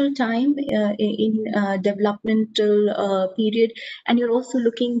crucial time in developmental period, and you're also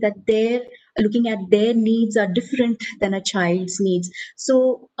looking at their needs are different than a child's needs.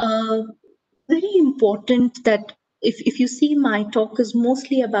 So very important that if you see, my talk is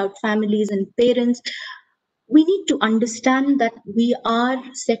mostly about families and parents. We need to understand that we are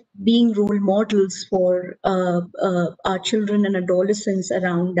being role models for our children and adolescents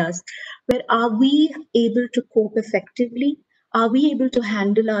around us. Where are we able to cope effectively? Are we able to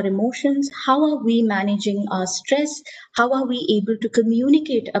handle our emotions? How are we managing our stress? How are we able to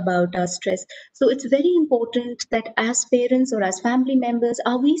communicate about our stress? So it's very important that as parents or as family members,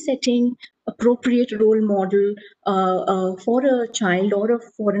 are we setting appropriate role model for a child or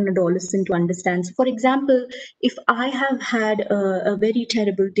for an adolescent to understand? So for example, if I have had a very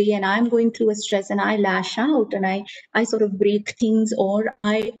terrible day and I'm going through a stress and I lash out and I sort of break things, or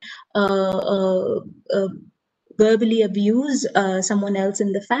I uh, uh, uh, verbally abuse someone else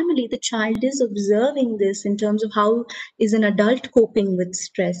in the family, the child is observing this in terms of how is an adult coping with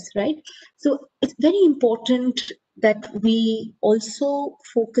stress, right? So it's very important that we also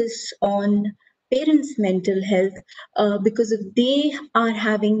focus on parents' mental health, because if they are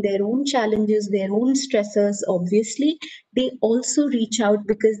having their own challenges, their own stressors, obviously, they also reach out,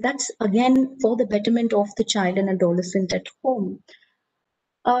 because that's again for the betterment of the child and adolescent at home.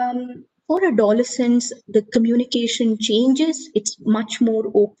 For adolescents, the communication changes. It's much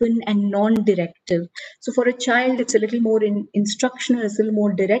more open and non-directive. So for a child, it's a little more instructional, it's a little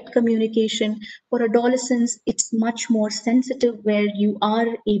more direct communication. For adolescents, it's much more sensitive, where you are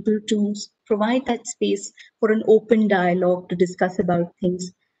able to provide that space for an open dialogue to discuss about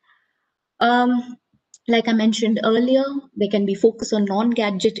things. Like I mentioned earlier, they can be focused on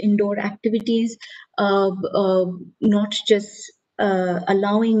non-gadget indoor activities, not just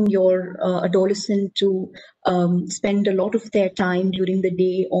allowing your adolescent to spend a lot of their time during the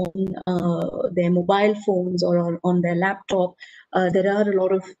day on their mobile phones or on their laptop. There are a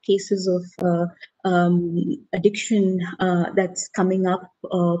lot of cases of addiction that's coming up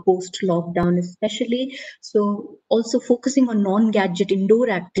post-lockdown especially. So also focusing on non-gadget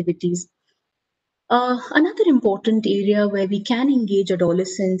indoor activities. Another important area where we can engage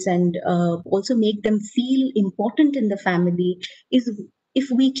adolescents and also make them feel important in the family is if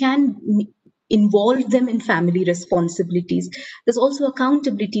we can involve them in family responsibilities. There's also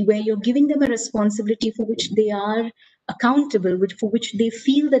accountability, where you're giving them a responsibility for which they are accountable, for which they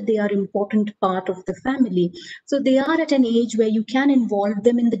feel that they are important part of the family. So they are at an age where you can involve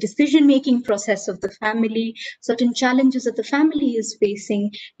them in the decision-making process of the family, certain challenges that the family is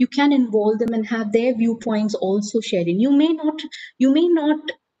facing. You can involve them and have their viewpoints also shared in. You may not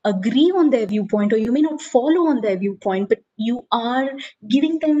agree on their viewpoint, or you may not follow on their viewpoint, but you are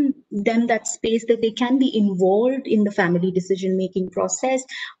giving them that space that they can be involved in the family decision making process,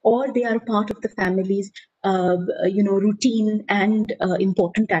 or they are part of the family's routine and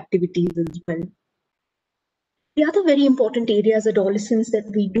important activities as well. The other very important area as adolescents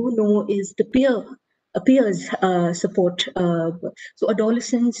that we do know is the peers support. So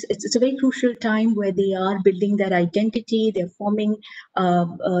adolescents, it's a very crucial time where they are building their identity, they're forming uh,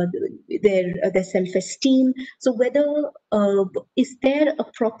 uh, their self-esteem. So whether is there a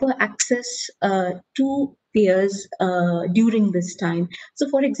proper access to peers during this time? So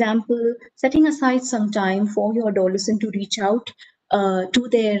for example, setting aside some time for your adolescent to reach out to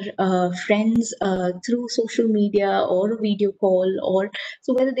their friends through social media or a video call, or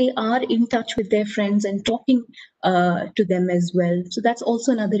so whether they are in touch with their friends and talking to them as well. So that's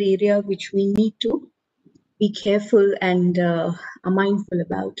also another area which we need to be careful and are mindful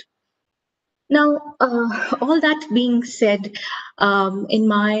about. Now, all that being said, in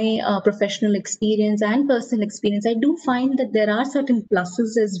my professional experience and personal experience, I do find that there are certain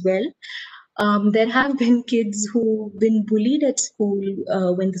pluses as well. There have been kids who've been bullied at school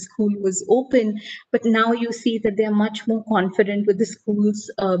when the school was open, but now you see that they're much more confident with the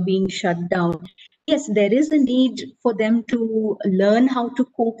schools being shut down. Yes, there is a need for them to learn how to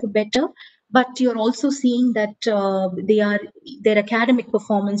cope better, but you're also seeing that their academic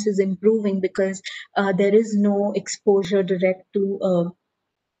performance is improving because there is no exposure direct to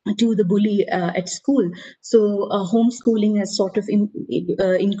the bully at school. So homeschooling has sort of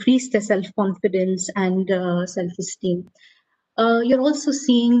increased their self-confidence and self-esteem. You're also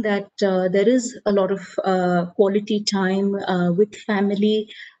seeing that there is a lot of quality time with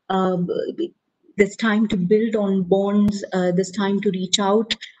family. There's time to build on bonds. There's time to reach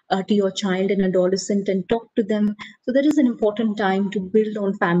out to your child and adolescent and talk to them. So there is an important time to build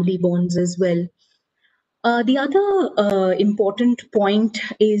on family bonds as well. The other important point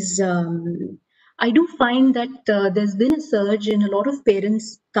is I do find that there's been a surge in a lot of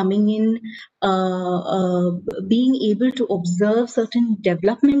parents coming in, being able to observe certain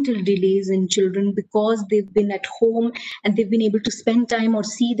developmental delays in children because they've been at home and they've been able to spend time or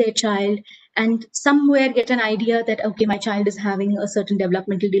see their child and somewhere get an idea that, okay, my child is having a certain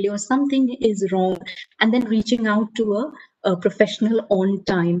developmental delay or something is wrong, and then reaching out to a professional on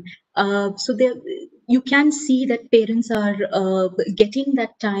time. So there you can see that parents are getting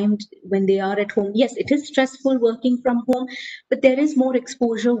that time when they are at home. Yes, it is stressful working from home, but there is more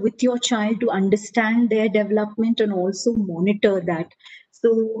exposure with your child to understand their development and also monitor that.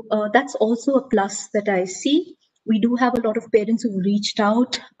 So that's also a plus that I see. We do have a lot of parents who've reached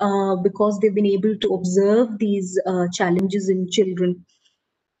out because they've been able to observe these challenges in children.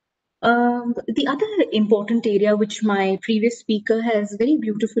 The other important area, which my previous speaker has very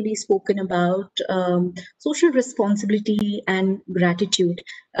beautifully spoken about, social responsibility and gratitude.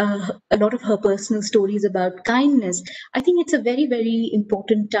 A lot of her personal stories about kindness. I think it's a very, very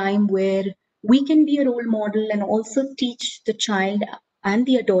important time where we can be a role model and also teach the child and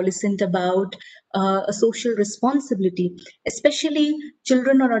the adolescent about a social responsibility, especially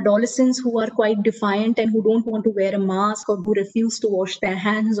children or adolescents who are quite defiant and who don't want to wear a mask or who refuse to wash their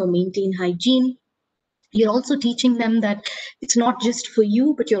hands or maintain hygiene. You're also teaching them that it's not just for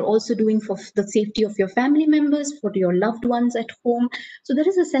you, but you're also doing for the safety of your family members, for your loved ones at home. So there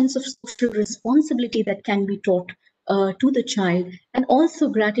is a sense of social responsibility that can be taught to the child, and also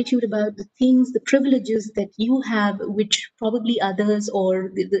gratitude about the things, the privileges that you have, which probably others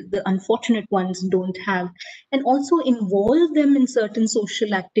or the unfortunate ones don't have, and also involve them in certain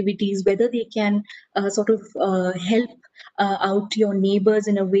social activities, whether they can sort of help out your neighbors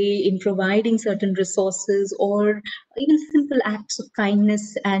in a way in providing certain resources, or even simple acts of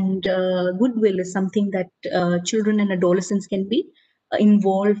kindness and goodwill is something that children and adolescents can be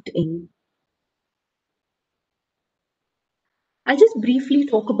involved in. I'll just briefly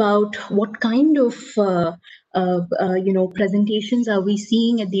talk about what kind of presentations are we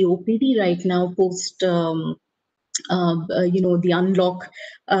seeing at the OPD right now post the unlock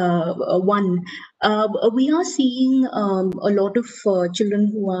one. We are seeing a lot of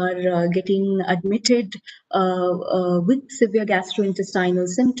children who are getting admitted with severe gastrointestinal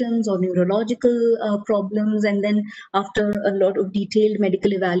symptoms or neurological problems, and then after a lot of detailed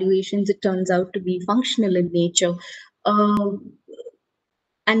medical evaluations, it turns out to be functional in nature. Uh,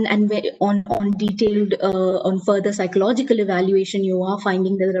 on detailed on further psychological evaluation, you are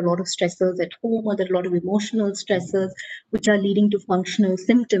finding that there are a lot of stressors at home, or there are a lot of emotional stressors which are leading to functional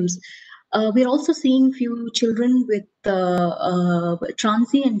symptoms. We're also seeing few children with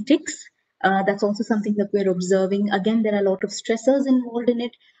transient tics. That's also something that we're observing. Again, there are a lot of stressors involved in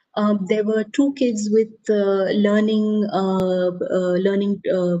it. There were two kids with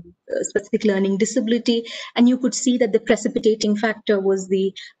specific learning disability, and you could see that the precipitating factor was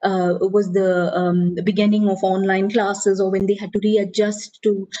the beginning of online classes, or when they had to readjust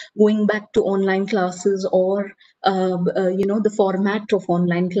to going back to online classes, or the format of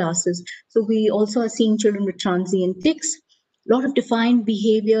online classes. So we also are seeing children with transient tics, a lot of defined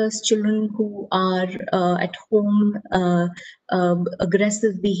behaviors, children who are at home,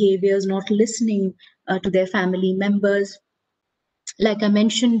 aggressive behaviors, not listening to their family members. Like I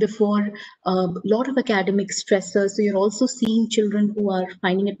mentioned before, a lot of academic stressors. So you're also seeing children who are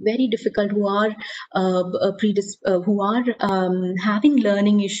finding it very difficult, who are having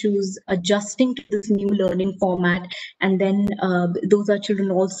learning issues, adjusting to this new learning format, and then those are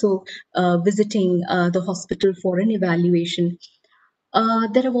children also visiting the hospital for an evaluation.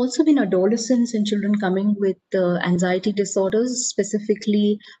 There have also been adolescents and children coming with anxiety disorders,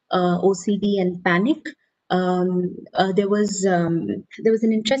 specifically OCD and panic. There was an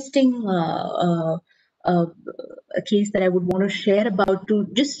interesting uh, a case that I would want to share about, to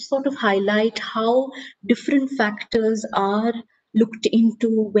just sort of highlight how different factors are looked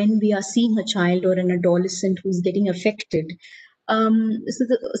into when we are seeing a child or an adolescent who's getting affected.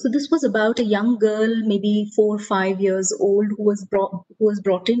 So this was about a young girl, maybe 4 or 5 years old, who was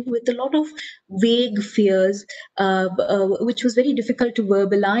brought in with a lot of vague fears, which was very difficult to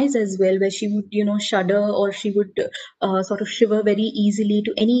verbalize as well, where she would, shudder, or she would sort of shiver very easily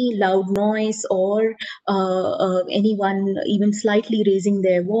to any loud noise, or anyone even slightly raising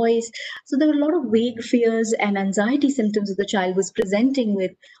their voice. So there were a lot of vague fears and anxiety symptoms that the child was presenting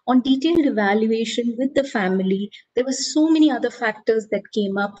with. On detailed evaluation with the family, there were so many other factors that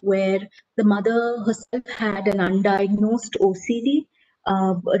came up, where the mother herself had an undiagnosed OCD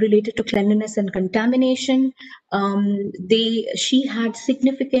related to cleanliness and contamination. She had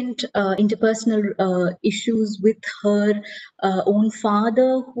significant interpersonal issues with her own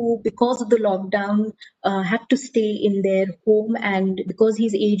father, who, because of the lockdown, had to stay in their home, and because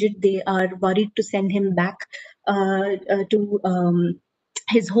he's aged, they are worried to send him back to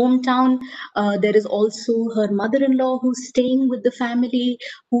his hometown. There is also her mother-in-law who's staying with the family,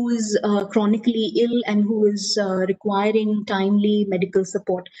 who is chronically ill and who is requiring timely medical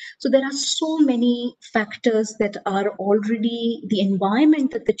support. So there are so many factors that are already, the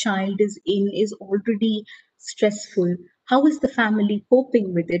environment that the child is in is already stressful. How is the family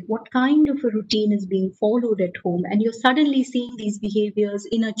coping with it? What kind of a routine is being followed at home? And you're suddenly seeing these behaviors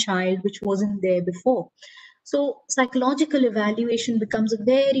in a child which wasn't there before. So psychological evaluation becomes a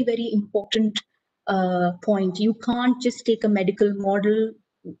very, very important point. You can't just take a medical model.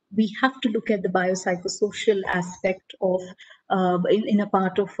 We have to look at the biopsychosocial aspect of in a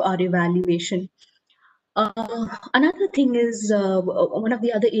part of our evaluation. Another thing is, one of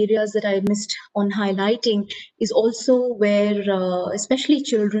the other areas that I missed on highlighting is also where, especially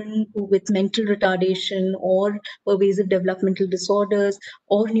children with mental retardation or pervasive developmental disorders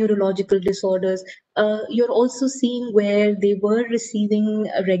or neurological disorders, you're also seeing where they were receiving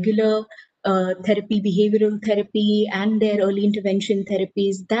a regular therapy, behavioral therapy, and their early intervention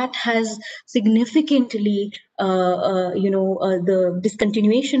therapies. That has significantly, the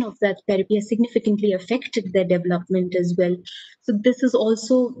discontinuation of that therapy has significantly affected their development as well. So there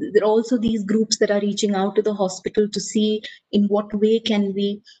are also these groups that are reaching out to the hospital to see in what way can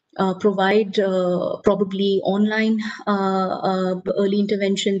we provide probably online early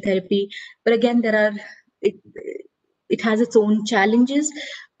intervention therapy. But again, it, it has its own challenges.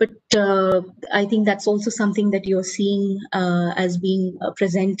 But I think that's also something that you're seeing as being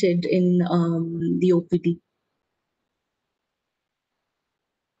presented in the OPD.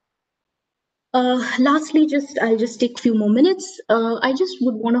 Lastly, I'll just take a few more minutes. I just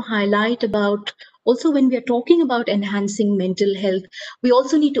would want to highlight about, also when we are talking about enhancing mental health, we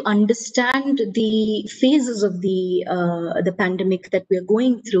also need to understand the phases of the pandemic that we are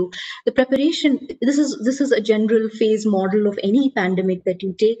going through. The preparation. This is a general phase model of any pandemic that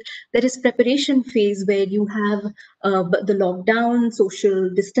you take. There is preparation phase, where you have the lockdown, social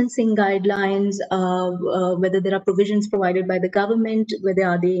distancing guidelines, whether there are provisions provided by the government, whether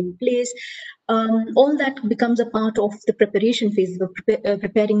are they in place. All that becomes a part of the preparation phase, of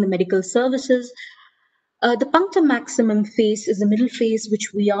preparing the medical services. The punctum maximum phase is the middle phase,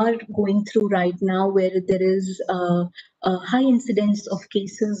 which we are going through right now, where there is a high incidence of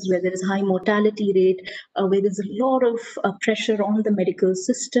cases, where there is high mortality rate, where there's a lot of pressure on the medical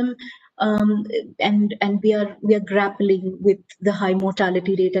system. And we are grappling with the high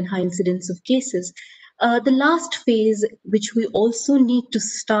mortality rate and high incidence of cases. The last phase, which we also need to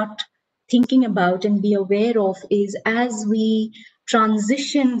start thinking about and be aware of, is as we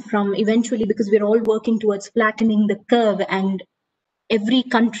transition from, eventually, because we're all working towards flattening the curve, and every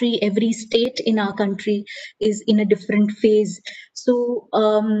country, every state in our country is in a different phase. So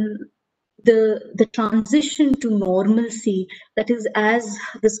the transition to normalcy, that is, as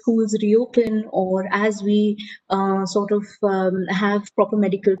the schools reopen, or as we sort of have proper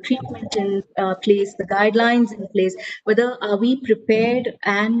medical treatment in place, the guidelines in place, whether are we prepared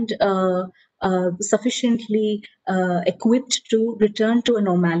and sufficiently equipped to return to a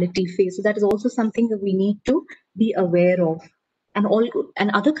normality phase. So that is also something that we need to be aware of.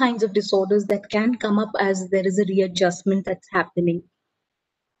 And other kinds of disorders that can come up as there is a readjustment that's happening.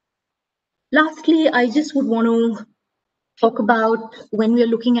 Lastly, I just would want to talk about, when we are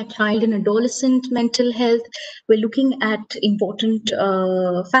looking at child and adolescent mental health, we're looking at important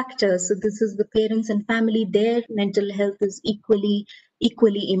factors. So this is the parents and family. Their mental health is equally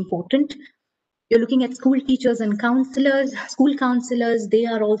important. You're looking at school teachers and counselors, school counselors. They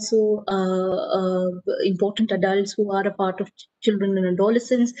are also important adults who are a part of children and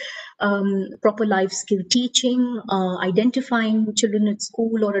adolescents. Proper life skill teaching, identifying children at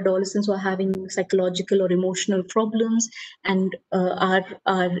school or adolescents who are having psychological or emotional problems and are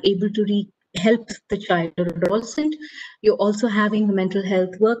able to help the child or adolescent. You're also having the mental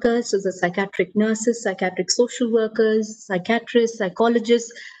health workers, so the psychiatric nurses, psychiatric social workers, psychiatrists,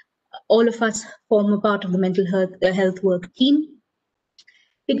 psychologists. All of us form a part of the mental health work team.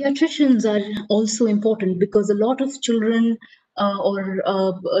 Pediatricians are also important because a lot of children or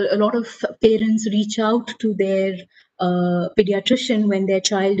a lot of parents reach out to their pediatrician when their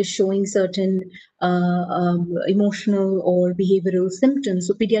child is showing certain emotional or behavioral symptoms.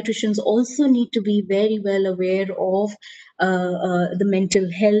 So pediatricians also need to be very well aware of the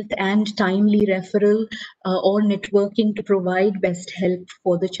mental health and timely referral or networking to provide best help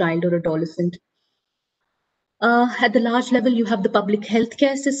for the child or adolescent. At the large level, you have the public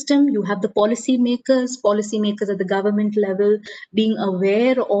healthcare system, you have the policymakers at the government level being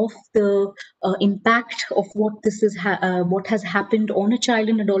aware of the impact of what has happened on a child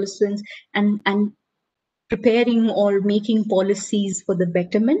and adolescent, and preparing or making policies for the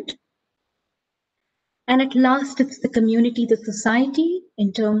betterment. And at last, it's the community, the society,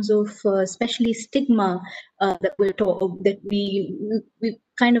 in terms of especially stigma that we're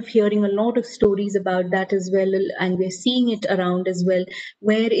kind of hearing a lot of stories about that as well, and we're seeing it around as well,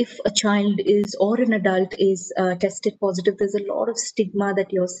 where if a child is or an adult is tested positive, there's a lot of stigma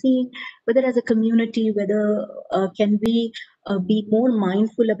that you're seeing. Whether as a community, whether can we be more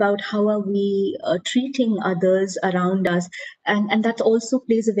mindful about how are we treating others around us, and that also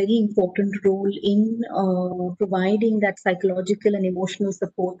plays a very important role in providing that psychological and emotional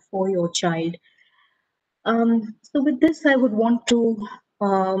support for your child. So with this, I would want to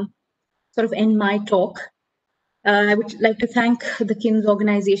sort of end my talk. I would like to thank the KIMS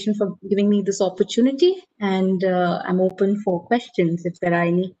organization for giving me this opportunity, and I'm open for questions if there are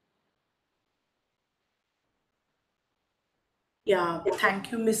any. Yeah,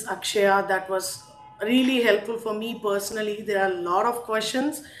 thank you, Miss Akshaya. That was really helpful for me personally. There are a lot of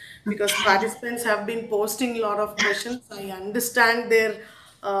questions because participants have been posting a lot of questions. I understand their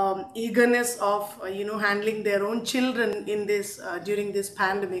eagerness of handling their own children in this during this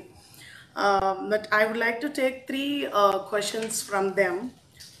pandemic. But I would like to take three questions from them,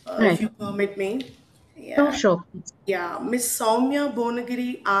 if Right. you permit me. Sure, Yeah. sure. Yeah, Miss Soumya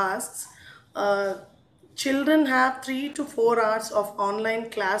Bonagiri asks, uh, children have 3 to 4 hours of online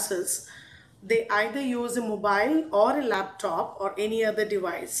classes. They either use a mobile or a laptop or any other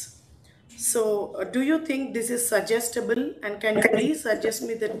device. So, do you think this is suggestible? And can you please suggest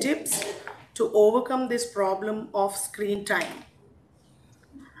me the tips to overcome this problem of screen time?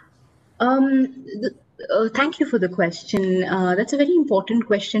 Thank you for the question. That's a very important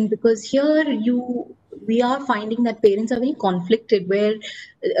question because here we are finding that parents are very conflicted. Where,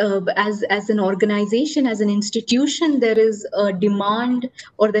 as an organization, as an institution, there is a demand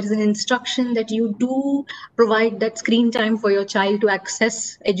or there is an instruction that you do provide that screen time for your child to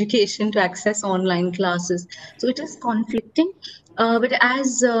access education, to access online classes. So it is conflicting. But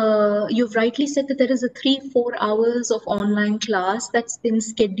as you've rightly said, that there is a 3-4 hours of online class that's been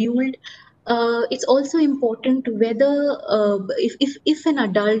scheduled. It's also important whether if an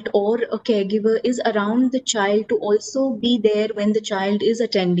adult or a caregiver is around the child to also be there when the child is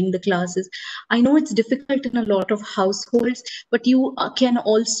attending the classes. I know it's difficult in a lot of households, but you can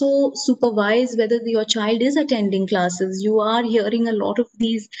also supervise whether your child is attending classes. You are hearing a lot of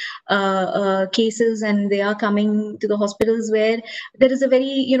these cases, and they are coming to the hospitals where there is a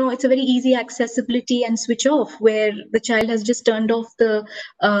very, it's a very easy accessibility and switch off, where the child has just turned off the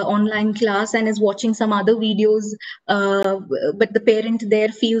online class and is watching some other videos, but the parent there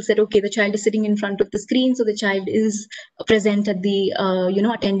feels that okay, the child is sitting in front of the screen, so the child is present at the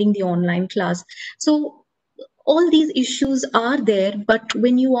attending the online class. So all these issues are there, but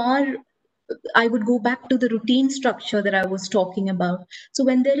when you are, I would go back to the routine structure that I was talking about. So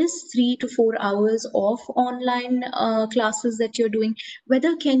when there is 3 to 4 hours of online classes that you're doing,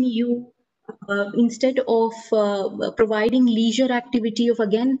 whether can you instead of providing leisure activity of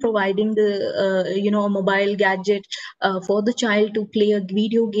again providing the a mobile gadget for the child to play a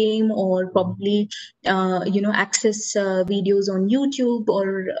video game or probably access videos on YouTube,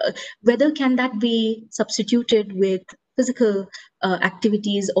 or whether can that be substituted with physical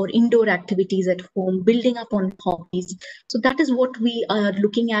activities or indoor activities at home, building up on hobbies. So that is what we are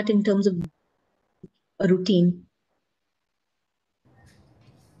looking at in terms of a routine.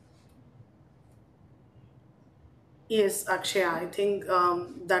 Yes, Akshay, I think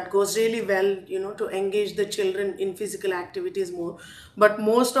that goes really well, to engage the children in physical activities more. But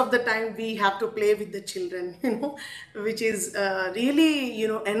most of the time, we have to play with the children, which is really,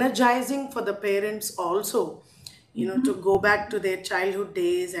 energizing for the parents also, to go back to their childhood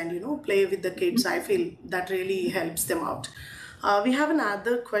days and, play with the kids. I feel that really helps them out. We have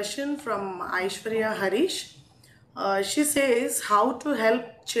another question from Aishwarya Harish. She says how to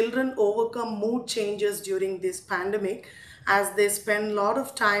help children overcome mood changes during this pandemic as they spend a lot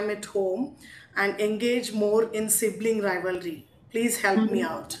of time at home and engage more in sibling rivalry. Please help me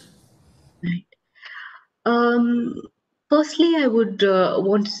Mhm. out. Right. Um, Firstly, I would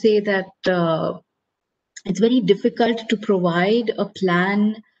want to say that it's very difficult to provide a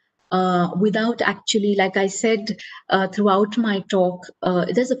plan without actually, like I said throughout my talk,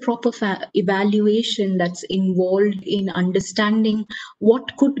 there's a proper evaluation that's involved in understanding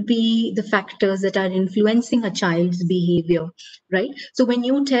what could be the factors that are influencing a child's behavior, right? So when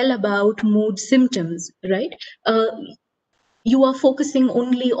you tell about mood symptoms, right? Uh, you are focusing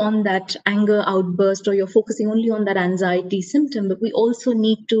only on that anger outburst or you're focusing only on that anxiety symptom, but we also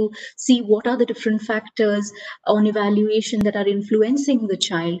need to see what are the different factors on evaluation that are influencing the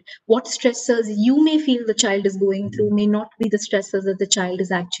child. What stressors you may feel the child is going through may not be the stressors that the child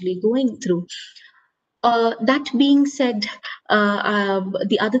is actually going through. That being said,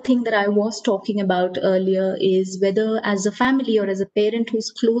 the other thing that I was talking about earlier is whether, as a family or as a parent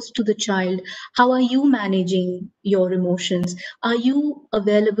who's close to the child, how are you managing your emotions? Are you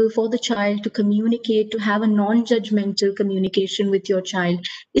available for the child to communicate, to have a non judgmental communication with your child?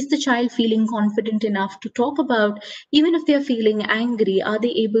 Is the child feeling confident enough to talk about, even if they're feeling angry, are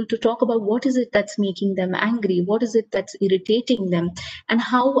they able to talk about what is it that's making them angry? What is it that's irritating them? And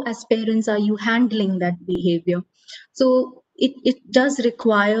how as parents are you handling that behavior? So it does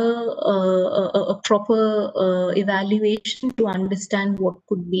require a proper evaluation to understand what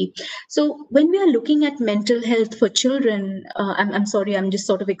could be. So when we are looking at mental health for children, I'm sorry, I'm just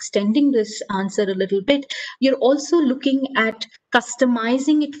sort of extending this answer a little bit. You're also looking at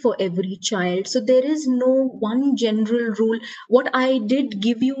customizing it for every child. So there is no one general rule. What I did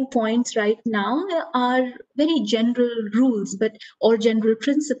give you points right now are very general rules, but or general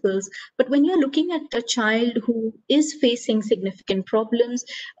principles. But when you're looking at a child who is facing significant problems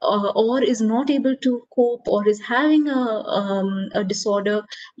or is not able to cope or is having a disorder,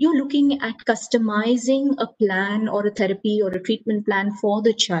 you're looking at customizing a plan or a therapy or a treatment plan for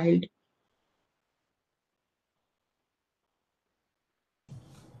the child.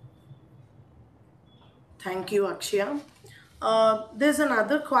 Thank you, Akshya. There's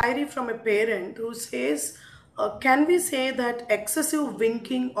another query from a parent who says, can we say that excessive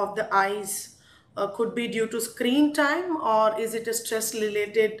winking of the eyes could be due to screen time, or is it a stress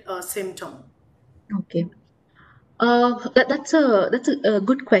related symptom? Okay. That's a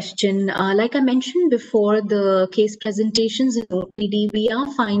good question. Like I mentioned before, the case presentations in OPD, we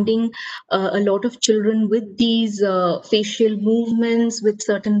are finding a lot of children with these facial movements, with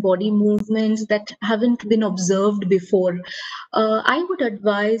certain body movements that haven't been observed before. I would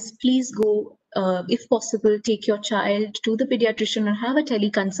advise, please go. If possible, take your child to the pediatrician and have a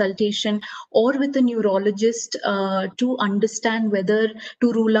teleconsultation or with a neurologist to understand whether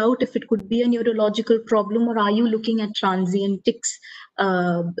to rule out if it could be a neurological problem or are you looking at transient tics.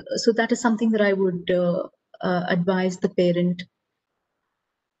 So that is something that I would advise the parent.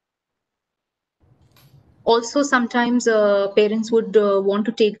 Also, sometimes parents would want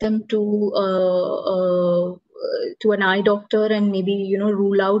to take them to an eye doctor and maybe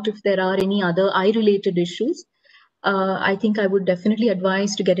rule out if there are any other eye related issues. I think I would definitely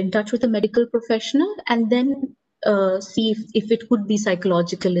advise to get in touch with a medical professional and then see if it could be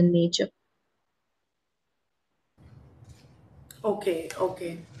psychological in nature. Okay,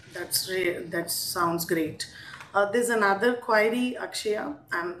 okay, that sounds great. There's another query, Akshaya.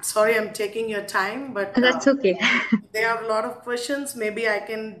 I'm sorry I'm taking your time, but That's okay. they have a lot of questions. Maybe I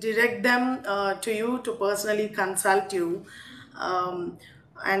can direct them to you to personally consult you. Um,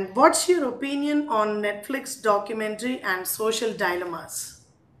 and what's your opinion on Netflix documentary and social dilemmas?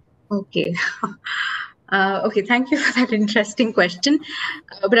 Okay. Okay, thank you for that interesting question.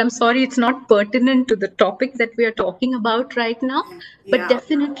 But I'm sorry, it's not pertinent to the topic that we are talking about right now. But Yeah.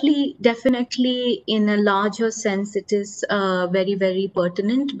 definitely, in a larger sense, it is very, very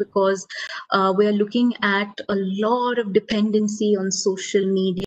pertinent because we are looking at a lot of dependency on social media.